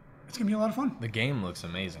 It's going to be a lot of fun. The game looks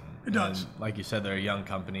amazing. It does. And like you said, they're a young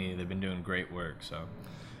company. They've been doing great work, so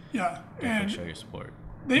Yeah, definitely and show your support.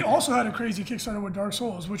 they also had a crazy Kickstarter with Dark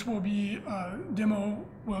Souls, which will be demo.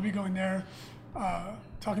 Will be going there,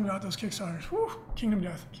 talking about those Kickstarters. Whew, Kingdom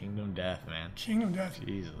Death. Kingdom Death, man. Kingdom Death.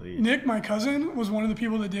 Easily. Nick, my cousin, was one of the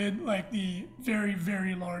people that did like the very,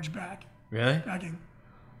 very large Really? backing.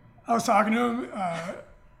 I was talking to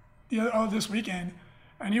him this weekend,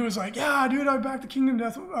 and he was like, "Yeah, dude, I backed the Kingdom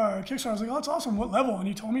Death Kickstarter." I was like, "Oh, that's awesome. What level?" And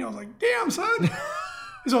he told me, I was like, "Damn, son."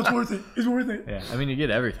 He's all, "It's worth it. It's worth it." Yeah, I mean, you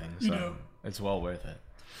get everything, so do. it's well worth it.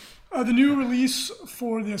 The new release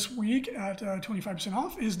for this week at 25%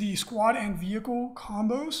 off is the squad and vehicle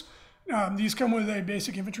combos. These come with a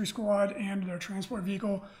basic infantry squad and their transport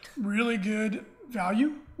vehicle. Really good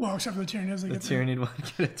value. Well, except for the Tyranids. The Tyranid one,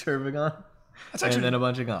 get a Turbogon, That's actually and then a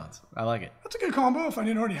bunch of Gons. I like it. That's a good combo if I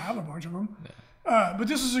didn't already have a bunch of them. But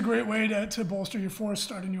this is a great way to bolster your force,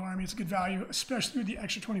 start a new army. It's a good value, especially with the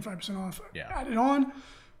extra 25% off added on.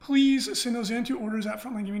 Please send those in to orders at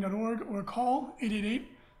frontlinegaming.org or call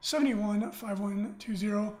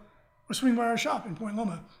 888-715120 or swing by our shop in Point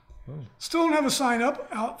Loma. Still don't have a sign up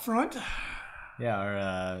out front. Yeah,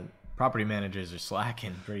 our property managers are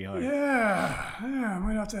slacking pretty hard. Yeah, I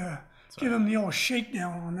might have to give them the old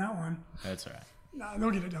shakedown on that one. That's all right. Nah,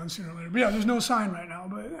 they'll get it done sooner or later. But yeah, there's no sign right now,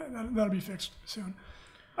 but that'll be fixed soon.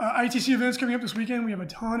 ITC events coming up this weekend. We have a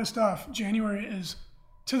ton of stuff. January is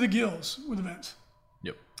to the gills with events.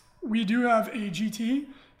 Yep. We do have a GT,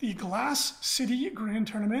 the Glass City Grand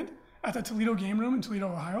Tournament at the Toledo Game Room in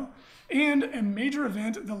Toledo, Ohio, and a major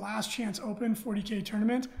event, the Last Chance Open 40K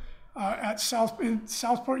Tournament at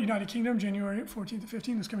Southport, United Kingdom, January 14th to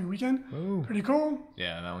 15th this coming weekend. Ooh. Pretty cool.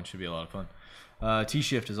 Yeah, that one should be a lot of fun.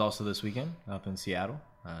 T-Shift is also this weekend up in Seattle.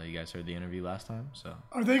 You guys heard the interview last time, so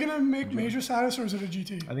Are they going to make major status or is it a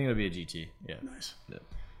GT? I think it'll be a GT. Yeah. Nice. Yeah.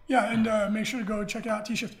 Yeah, and make sure to go check out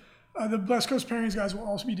T-Shift. The West Coast Pairings guys will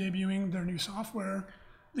also be debuting their new software.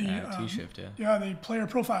 The T-Shift, yeah. Yeah, the player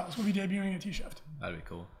profiles will be debuting at T-Shift. That'd be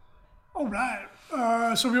cool. All right.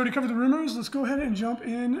 So we already covered the rumors. Let's go ahead and jump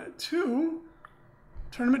into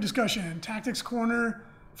tournament discussion. Tactics Corner.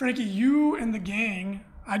 Frankie, you and the gang,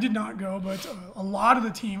 I did not go, but a lot of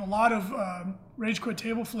the team, a lot of Rage Quit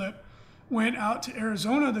Table Flip went out to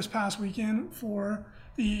Arizona this past weekend for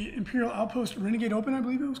the Imperial Outpost Renegade Open, I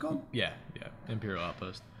believe it was called. Yeah. Imperial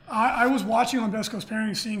Outpost. I was watching on Best Coast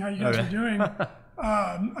Pairings, seeing how you guys were doing.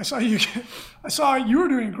 I saw you were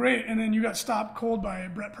doing great, and then you got stopped cold by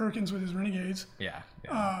Brett Perkins with his Renegades. Yeah.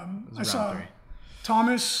 I was saw round 3.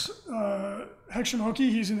 Thomas Hexamoki,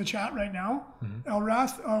 he's in the chat right now.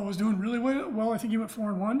 Elrath was doing really well. I think he went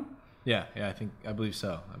 4-1. Yeah, I believe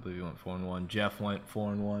so. I believe he went 4-1. Jeff went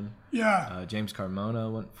 4-1. Yeah. James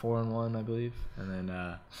Carmona went 4-1, I believe, and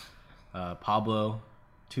then Pablo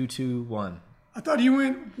 2-2-1. I thought he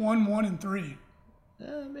went 1-1-3.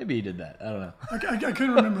 Maybe he did that. I don't know. I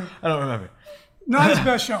couldn't remember. I don't remember. Not his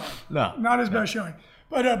best showing. No. Not his best showing.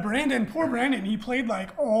 But poor Brandon, he played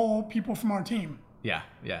like all people from our team. Yeah.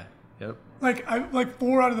 Yep. Like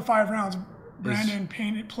 4 out of the 5 rounds, Brandon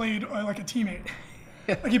played like a teammate.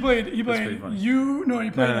 Like he played pretty funny.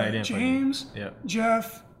 he played he James, Yep.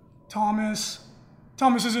 Jeff, Thomas.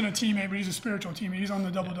 Thomas isn't a teammate, but he's a spiritual teammate. He's on the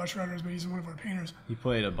Double Dutch Rudders, but he's one of our painters. He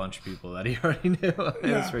played a bunch of people that he already knew. It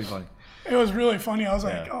was pretty funny. It was really funny. I was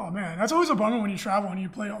like, oh man, that's always a bummer when you travel and you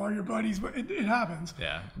play all your buddies, but it happens.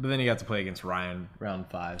 Yeah, but then you got to play against Ryan round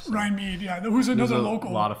 5. So Ryan Mead, who's another local.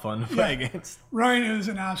 A lot of fun to play against. Ryan is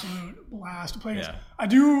an absolute blast to play against. Yeah. I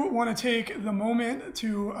do want to take the moment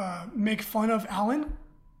to make fun of Alan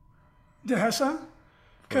DeHessa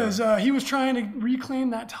because he was trying to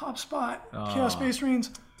reclaim that top spot, Chaos Space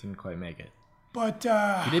Marines. Didn't quite make it. But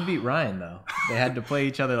he did beat Ryan though. They had to play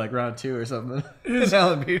each other like round 2 or something. And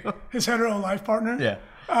Alan beat him. His hetero life partner. Yeah.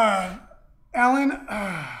 Alan,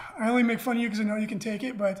 I only make fun of you because I know you can take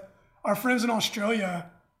it, but our friends in Australia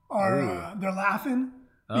are they're laughing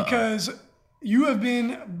because you have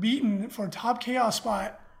been beaten for top chaos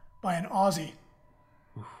spot by an Aussie.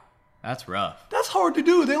 That's rough. That's hard to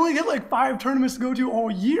do. They only get like 5 tournaments to go to all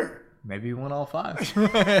year. Maybe he won all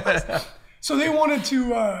 5. So they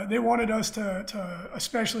wanted us to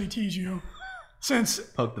especially tease you, since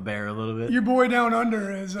Poke the bear a little bit. your boy down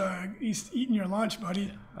under is he's eating your lunch,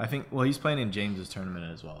 buddy. I think, well, he's playing in James's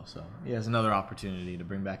tournament as well, so he has another opportunity to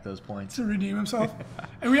bring back those points. To redeem himself.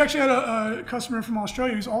 And we actually had a customer from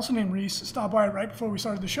Australia who's also named Reese stop by right before we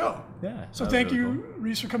started the show. Yeah. So that was thank really you,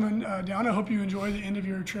 Reese, for coming down. I hope you enjoy the end of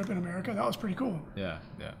your trip in America. That was pretty cool. Yeah.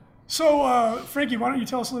 So, Frankie, why don't you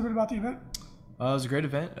tell us a little bit about the event? It was a great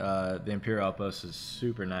event. The Imperial Outpost is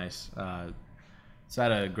super nice. It's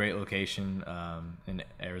at a great location in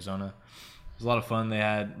Arizona. It was a lot of fun.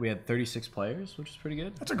 We had 36 players, which is pretty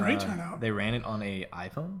good. That's a great turnout. They ran it on a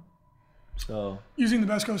iPhone. So Using the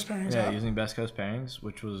Best Coast Pairings app. using Best Coast Pairings,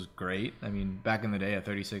 which was great. I mean, back in the day, a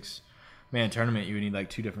 36-man tournament, you would need like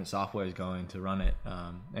 2 different softwares going to run it.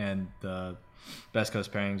 And the Best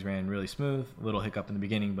Coast Pairings ran really smooth. A little hiccup in the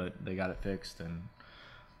beginning, but they got it fixed and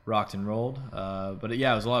rocked and rolled. But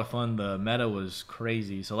yeah, it was a lot of fun. The meta was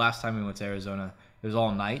crazy. So last time we went to Arizona, it was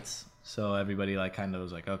all knights. So everybody like kind of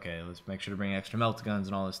was like, okay, let's make sure to bring extra melt guns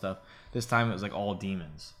and all this stuff. This time it was like all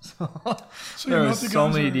demons. So there were so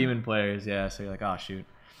many demon players. Yeah, so you're like, oh shoot.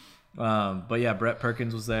 But yeah, Brett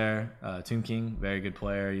Perkins was there. Tomb King, very good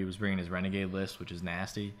player. He was bringing his Renegade list, which is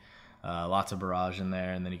nasty. Lots of barrage in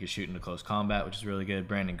there, and then he could shoot into close combat, which is really good.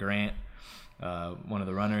 Brandon Grant, one of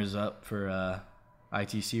the runners up for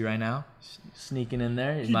ITC right now, sneaking in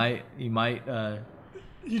there. He might.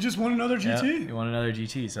 He just won another GT. Yeah, he won another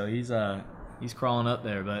GT, so he's crawling up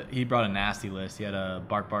there. But he brought a nasty list. He had a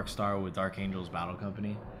Bark Star with Dark Angels Battle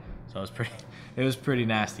Company, so it was pretty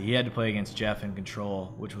nasty. He had to play against Jeff in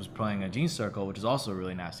Control, which was playing a Gene Circle, which is also a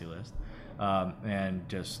really nasty list. And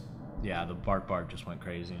just the Bark just went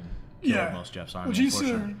crazy and killed most Jeff's army. Well, Gene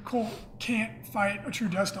Circle can't fight a true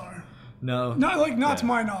Death Star. No, not to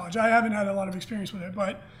my knowledge. I haven't had a lot of experience with it,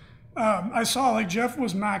 but I saw like Jeff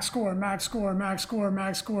was max score,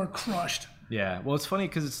 crushed. Yeah, well, it's funny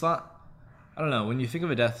because it's not. I don't know. When you think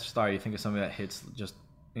of a Death Star, you think of something that hits just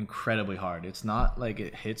incredibly hard. It's not like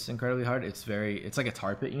it hits incredibly hard. It's like a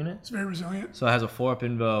tar pit unit. It's very resilient. So it has a 4-up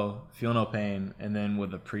invo, feel no pain, and then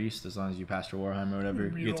with a priest, as long as you pass your Warhammer or whatever,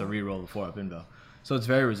 you get to reroll the 4-up invo. So it's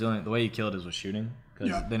very resilient. The way you kill it is with shooting,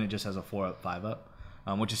 because then it just has a 4-up, 5-up.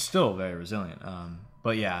 Which is still very resilient.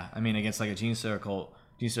 But yeah, I mean, against like a Gene Circle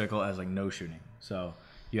has like no shooting. So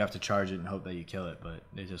you have to charge it and hope that you kill it, but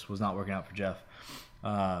it just was not working out for Jeff.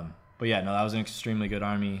 But yeah, no, that was an extremely good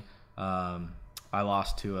army. I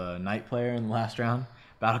lost to a Knight player in the last round.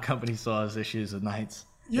 Battle Company still has issues with Knights.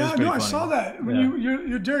 Yeah, no, I saw that. When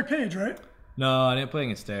you're Derek Page, right? No, I didn't play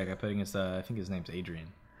against Derek. I played against, I think his name's Adrian.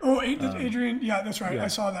 Oh, Adrian. Yeah, that's right. Yeah. I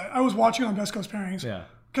saw that. I was watching on Best Coast Pairings. Yeah.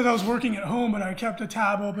 Because I was working at home, but I kept a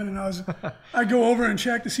tab open, and I'd go over and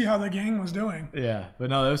check to see how the gang was doing. Yeah, but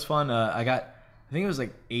no, it was fun. I think it was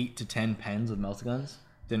like 8 to 10 pens of melt guns.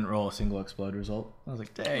 Didn't roll a single explode result. I was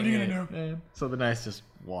like, dang. What are you gonna do? Man. So the Knights just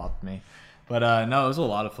walked me. But no, it was a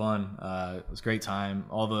lot of fun. It was a great time.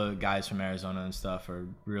 All the guys from Arizona and stuff are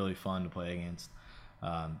really fun to play against.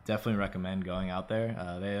 Definitely recommend going out there.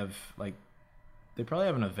 They probably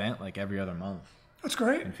have an event like every other month. That's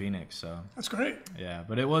great. In Phoenix, so. That's great. Yeah,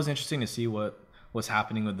 but it was interesting to see what's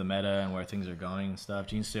happening with the meta and where things are going and stuff.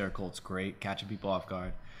 Gene Cult's great, catching people off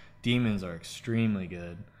guard. Demons are extremely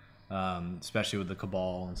good, especially with the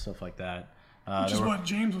Cabal and stuff like that. Which is what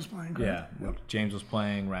James was playing, correct? Yeah, yep. James was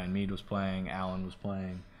playing, Ryan Mead was playing, Alan was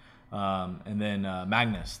playing. And then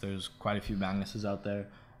Magnus. There's quite a few Magnuses out there.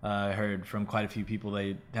 I heard from quite a few people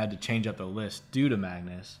they had to change up their list due to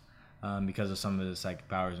Magnus because of some of the psychic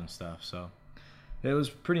powers and stuff, so. It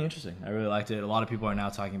was pretty interesting. I really liked it. A lot of people are now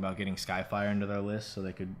talking about getting Skyfire into their list so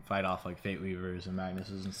they could fight off like Fate Weavers and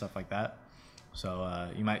Magnuses and stuff like that.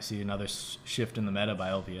 So you might see another shift in the meta by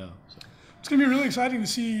LVO. So. It's going to be really exciting to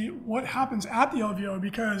see what happens at the LVO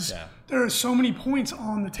because there are so many points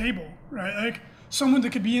on the table, right? Like someone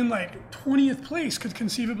that could be in like 20th place could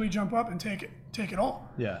conceivably jump up and take it all.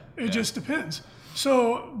 Yeah. It just depends.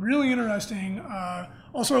 So really interesting.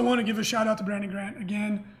 Also, I want to give a shout out to Brandon Grant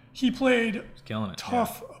again. He played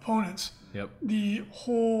tough opponents the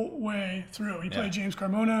whole way through. He played James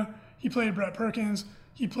Carmona. He played Brett Perkins.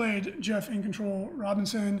 He played Jeff in Control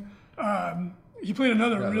Robinson. He played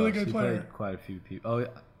another really good player. He played quite a few people. Oh,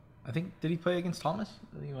 I think, did he play against Thomas?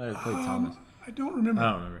 I think he might have played Thomas. I don't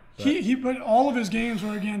remember. But all of his games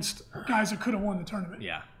were against guys that could have won the tournament.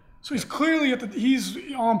 Yeah. So he's clearly he's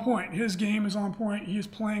on point. His game is on point. He is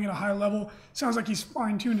playing at a high level. Sounds like he's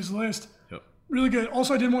fine-tuned his list. Yep. Really good.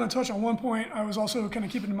 Also, I did want to touch on one point. I was also kind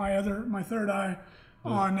of keeping my third eye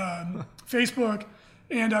on Facebook,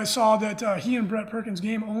 And I saw that he and Brett Perkins'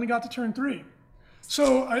 game only got to turn 3.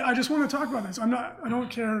 So I just want to talk about this. I don't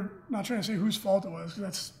care, not trying to say whose fault it was, because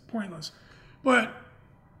that's pointless. But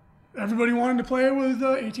everybody wanted to play with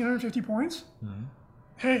 1,850 points. Mm-hmm.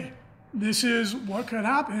 Hey, this is what could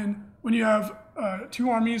happen when you have 2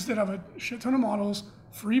 armies that have a shit ton of models,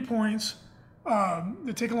 free points,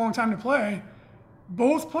 that take a long time to play.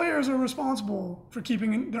 Both players are responsible for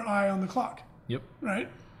keeping their eye on the clock. Yep. Right?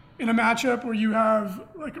 In a matchup where you have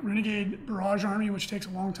like a Renegade Barrage army, which takes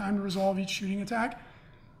a long time to resolve each shooting attack.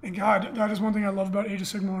 And God, that is one thing I love about Age of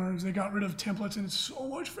Sigmar is they got rid of templates and it's so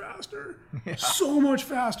much faster. Yeah. So much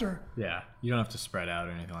faster. Yeah. You don't have to spread out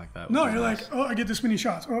or anything like that. No, you're nice. Like, oh, I get this many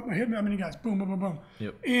shots. Oh, I hit that many guys. Boom, boom, boom, boom.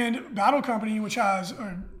 Yep. And Battle Company, which has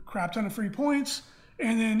a crap ton of free points,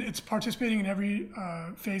 and then it's participating in every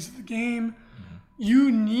phase of the game. Mm-hmm.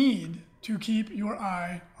 You need to keep your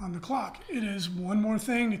eye on the clock. It is one more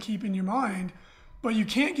thing to keep in your mind, but you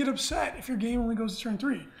can't get upset if your game only goes to turn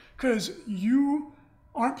 3 because you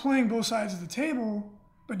aren't playing both sides of the table,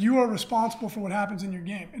 but you are responsible for what happens in your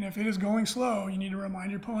game. And if it is going slow, you need to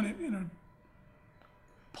remind your opponent in a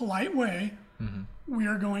polite way, mm-hmm. we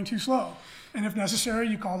are going too slow. And if necessary,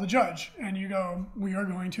 you call the judge and you go, we are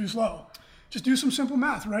going too slow. Just do some simple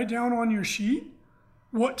math. Write down on your sheet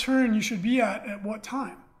what turn you should be at what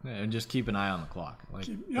time. Yeah, and just keep an eye on the clock. Like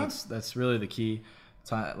that's really the key.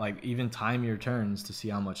 Like even time your turns to see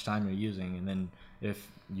how much time you're using, and then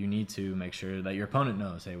if you need to, make sure that your opponent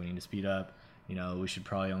knows. Hey, we need to speed up. You know, we should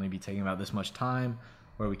probably only be taking about this much time.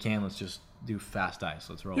 Where we can, let's just do fast dice.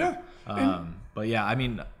 Let's roll. Yeah. But yeah, I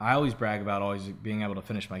mean, I always brag about always being able to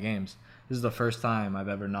finish my games. This is the first time I've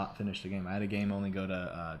ever not finished a game. I had a game only go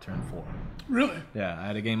to turn 4. Really? Yeah, I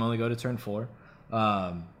had a game only go to turn 4.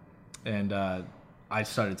 I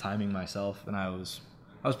started timing myself, and I was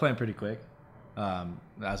playing pretty quick,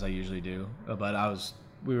 as I usually do. But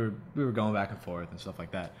we were going back and forth and stuff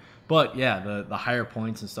like that. But yeah, the higher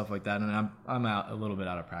points and stuff like that. And I'm out a little bit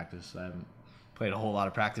out of practice. I haven't played a whole lot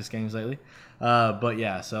of practice games lately. But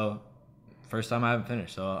yeah, so first time I haven't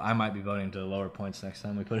finished. So I might be voting to lower points next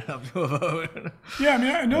time we put it up to a vote. Yeah, I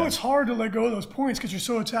mean, I know it's hard to let go of those points because you're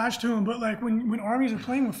so attached to them. But like when armies are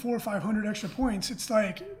playing with 400 or 500 extra points, it's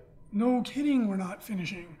like, no kidding, we're not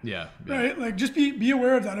finishing. Yeah. Right? Like, just be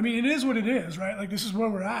aware of that. I mean, it is what it is, right? Like, this is where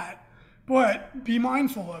we're at. But be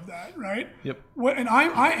mindful of that, right? Yep. And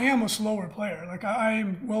I am a slower player. Like, I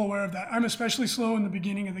am well aware of that. I'm especially slow in the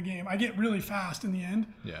beginning of the game. I get really fast in the end.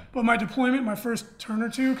 Yeah. But my deployment, my first turn or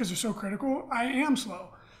two, because they're so critical, I am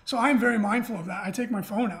slow. So I'm very mindful of that. I take my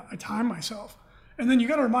phone out. I time myself. And then you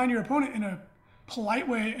got to remind your opponent in a polite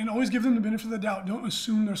way and always give them the benefit of the doubt. Don't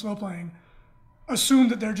assume they're slow playing. Assume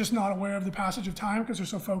that they're just not aware of the passage of time because they're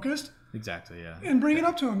so focused. Exactly, yeah. And bring it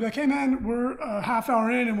up to them. Be like, hey, man, we're a half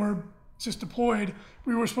hour in and we're just deployed.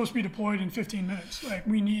 We were supposed to be deployed in 15 minutes. Like,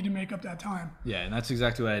 we need to make up that time. Yeah, and that's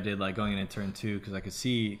exactly what I did, like, going into turn 2 because I could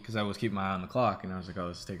see, because I was keeping my eye on the clock, and I was like, oh,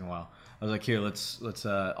 this is taking a while. I was like, here, let's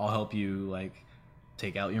I'll help you, like,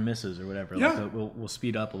 take out your misses or whatever. Yeah. Like, we'll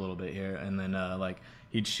speed up a little bit here. And then, like,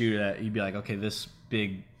 he'd be like, okay, this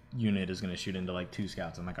big unit is going to shoot into like 2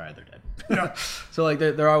 scouts. I'm like, all right, they're dead. Yeah. So like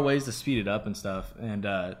there are ways to speed it up and stuff,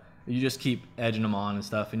 and you just keep edging them on and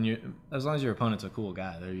stuff, and as long as your opponent's a cool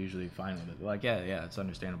guy, they're usually fine with it. They're like, yeah, it's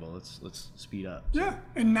understandable. Let's speed up. So. Yeah,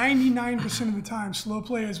 and 99% of the time, slow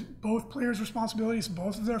play is both players' responsibility. It's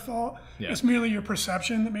both of their fault. Yeah. It's merely your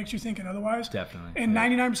perception that makes you think it otherwise. Definitely. And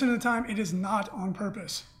 99% of the time, it is not on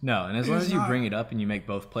purpose. No, and as long as you bring it up and you make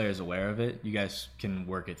both players aware of it, you guys can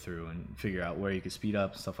work it through and figure out where you can speed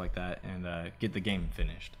up, stuff like that, and get the game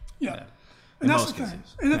finished. Yeah. And that's the thing.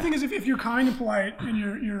 And the thing is, if you're kind and polite and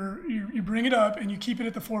you bring it up and you keep it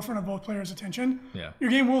at the forefront of both players' attention,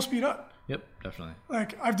 your game will speed up. Yep, definitely.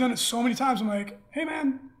 Like, I've done it so many times. I'm like, hey,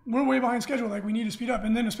 man, we're way behind schedule. Like, we need to speed up.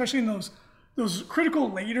 And then especially in those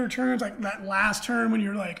critical later turns, like that last turn when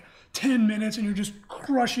you're like 10 minutes and you're just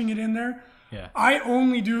crushing it in there. Yeah. I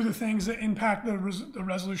only do the things that impact the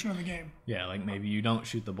resolution of the game. Yeah, like maybe you don't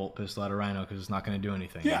shoot the bolt pistol at a rhino because it's not going to do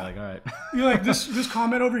anything. Yeah. You're like, all right. You're like, this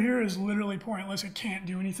combat over here is literally pointless. It can't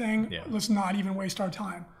do anything. Yeah. Let's not even waste our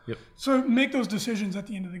time. Yep. So make those decisions at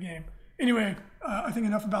the end of the game. Anyway, I think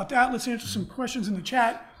enough about that. Let's answer some questions in the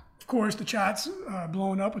chat. Of course, the chat's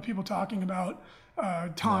blowing up with people talking about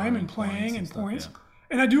time and playing and points. Yeah.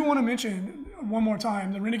 And I do want to mention one more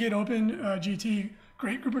time, the Renegade Open GT,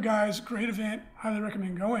 great group of guys, great event, highly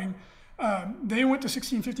recommend going. They went to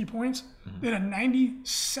 1650 points. Mm-hmm. They had a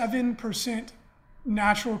 97%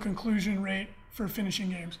 natural conclusion rate for finishing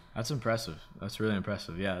games. That's impressive. That's really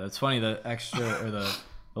impressive. Yeah, that's funny. The extra or the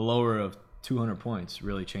lower of 200 points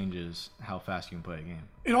really changes how fast you can play a game.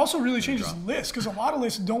 It also really changes lists because a lot of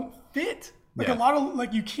lists don't fit. Like a lot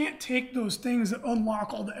of you can't take those things that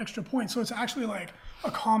unlock all the extra points. So it's actually like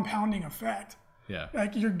a compounding effect. Yeah.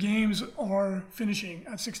 Like your games are finishing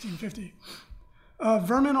at 1650.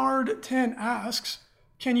 Verminard 10 asks,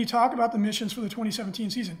 can you talk about the missions for the 2017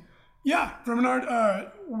 season? Yeah,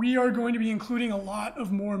 Verminard, we are going to be including a lot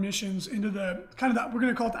of more missions into the we're going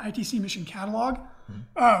to call it the ITC mission catalog.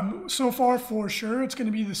 So far, for sure, it's going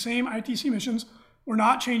to be the same ITC missions. We're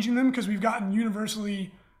not changing them because we've gotten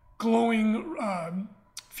universally glowing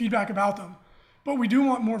feedback about them. But we do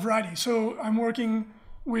want more variety. So I'm working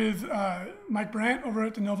with Mike Brandt over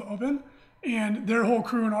at the Nova Open, and their whole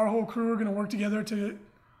crew and our whole crew are going to work together to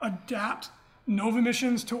adapt Nova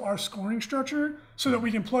missions to our scoring structure so that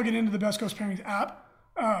we can plug it into the Best Coast Pairings app.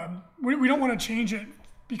 We don't want to change it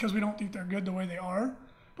because we don't think they're good the way they are,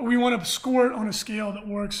 but we want to score it on a scale that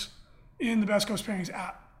works in the Best Coast Pairings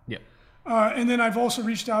app. Yep. And then I've also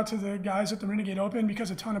reached out to the guys at the Renegade Open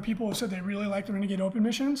because a ton of people have said they really like the Renegade Open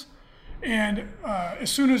missions. And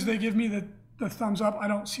as soon as they give me the thumbs up, I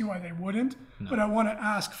don't see why they wouldn't. No. But I want to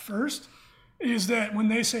ask first is that when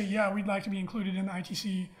they say, yeah, we'd like to be included in the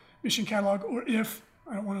ITC mission catalog, or if,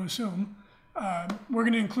 I don't want to assume, we're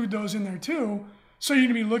going to include those in there too. So you're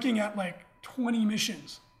going to be looking at like 20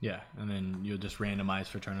 missions. Yeah, and then you'll just randomize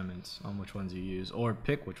for tournaments on which ones you use, or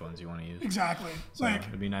pick which ones you want to use. Exactly. So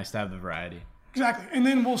it'd be nice to have the variety. Exactly. And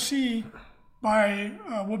then we'll see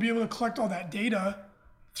we'll be able to collect all that data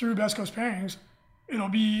through Best Coast Pairings. It'll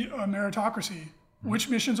be a meritocracy. Which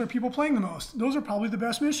missions are people playing the most? Those are probably the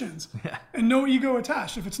best missions. Yeah. And no ego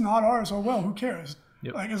attached. If it's not ours, oh well, who cares?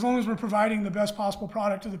 Yep. Like, as long as we're providing the best possible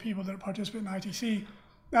product to the people that participate in ITC,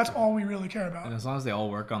 that's all we really care about. And as long as they all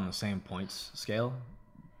work on the same points scale,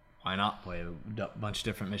 why not play a bunch of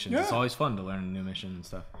different missions? Yeah. It's always fun to learn a new mission and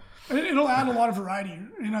stuff. It'll add a lot of variety,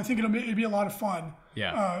 and I think it'll be a lot of fun.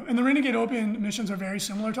 Yeah. And the Renegade Open missions are very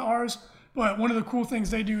similar to ours, but one of the cool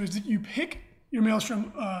things they do is that you pick your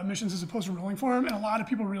Maelstrom missions as opposed to rolling for them, and a lot of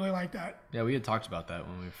people really like that. Yeah, we had talked about that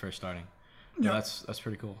when we were first starting. Yeah, that's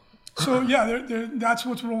pretty cool. So yeah, that's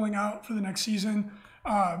what's rolling out for the next season.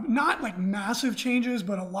 Not like massive changes,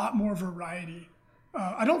 but a lot more variety.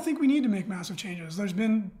 I don't think we need to make massive changes. There's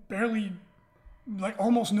been barely, like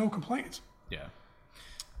almost no complaints. Yeah.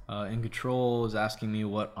 In Control is asking me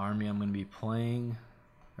what army I'm going to be playing,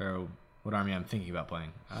 or what army I'm thinking about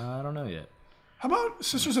playing. I don't know yet. How about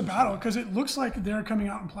Sisters of Battle? Because it looks like they're coming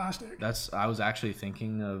out in plastic. I was actually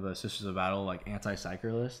thinking of a Sisters of Battle like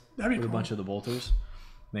anti-psyker list. That'd be with cool. A bunch of the bolters.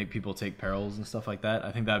 Make people take perils and stuff like that.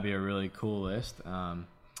 I think that'd be a really cool list. And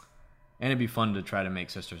it'd be fun to try to make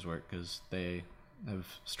Sisters work because they have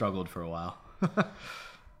struggled for a while.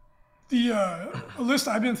 A list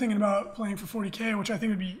I've been thinking about playing for 40K, which I think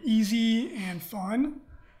would be easy and fun.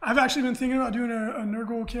 I've actually been thinking about doing a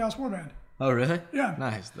Nurgle Chaos Warband. Oh, really? Yeah.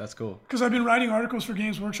 Nice. That's cool. Because I've been writing articles for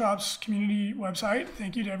Games Workshop's community website.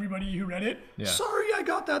 Thank you to everybody who read it. Yeah. Sorry I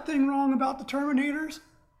got that thing wrong about the Terminators.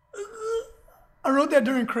 I wrote that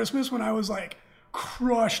during Christmas when I was like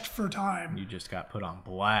crushed for time. You just got put on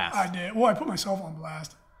blast. I did. Well, I put myself on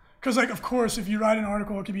blast. Because, like, of course, if you write an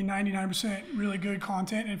article, it could be 99% really good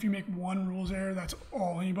content. And if you make one rules error, that's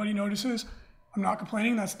all anybody notices. I'm not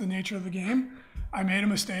complaining. That's the nature of the game. I made a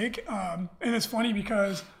mistake. And it's funny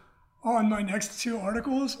because on my next two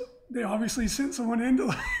articles, they obviously sent someone in to,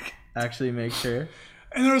 like... Actually make sure.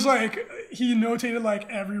 And there was, like, he notated,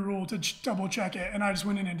 like, every rule to double check it. And I just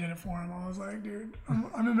went in and did it for him. I was like, dude,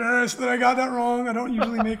 I'm embarrassed that I got that wrong. I don't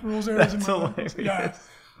usually make rules errors in my articles. Yeah.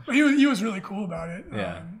 But he was really cool about it.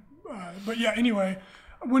 Yeah. But yeah, anyway,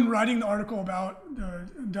 when writing the article about the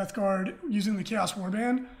Death Guard using the Chaos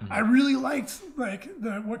Warband, I really liked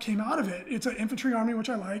what came out of it. It's an infantry army, which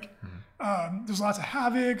I like. There's lots of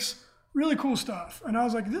Havocs, really cool stuff. And I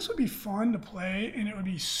was like, this would be fun to play, and it would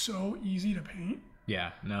be so easy to paint.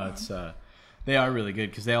 Yeah, no, it's they are really good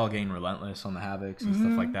because they all gain Relentless on the Havocs and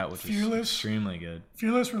stuff like that, which Fearless, is extremely good.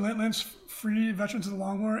 Fearless, Relentless, free Veterans of the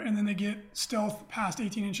Long War, and then they get Stealth past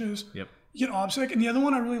 18 inches. Yep. You get OBSEC, and the other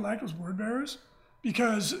one I really liked was Word Bearers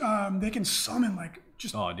because they can summon like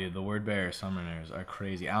just. Oh, dude, the Word Bearer summoners are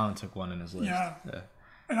crazy. Alan took one in his list. Yeah.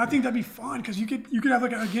 And I think that'd be fun because you could have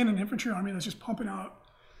like again an infantry army that's just pumping out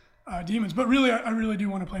demons. But really, I really do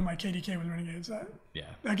want to play my KDK with Renegades. That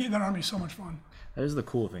army is so much fun. That is the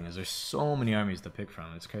cool thing is there's so many armies to pick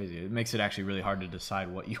from. It's crazy. It makes it actually really hard to decide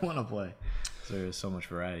what you want to play. So there's so much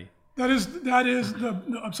variety. That is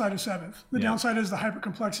the upside of 7th. The downside is the hyper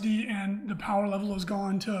complexity and the power level has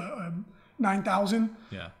gone to 9,000.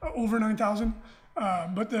 Yeah. Over 9,000.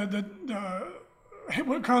 But the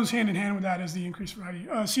what comes hand in hand with that is the increased variety.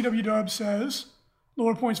 CW Dub says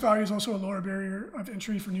lower points value is also a lower barrier of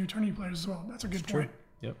entry for new tourney players as well. That's a good point.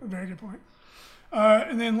 Yep. A very good point.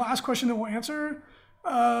 And then last question that we'll answer.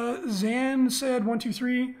 Zan said 1, 2,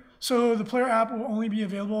 3. So the player app will only be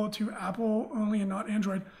available to Apple only and not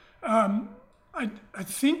Android. I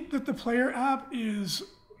think that the player app is.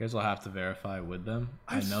 You guys will have to verify with them.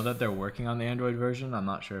 I know that they're working on the Android version. I'm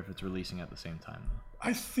not sure if it's releasing at the same time though.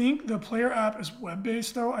 I think the player app is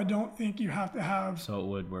web-based though. I don't think you have to have. So it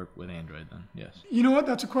would work with Android then. Yes. You know what?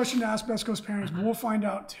 That's a question to ask Best Coast Pairings. We'll find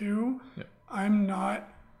out too. Yep. I'm not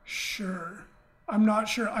sure.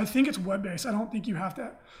 I think it's web-based. I don't think you have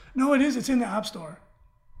to. No, it is. It's in the App Store.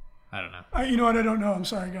 I don't know. You know what? I don't know. I'm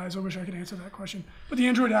sorry, guys. I wish I could answer that question. But the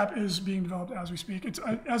Android app is being developed as we speak.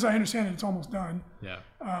 As I understand it, it's almost done. Yeah.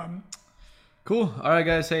 Cool. All right,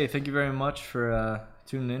 guys. Hey, thank you very much for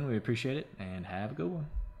tuning in. We appreciate it, and have a good one.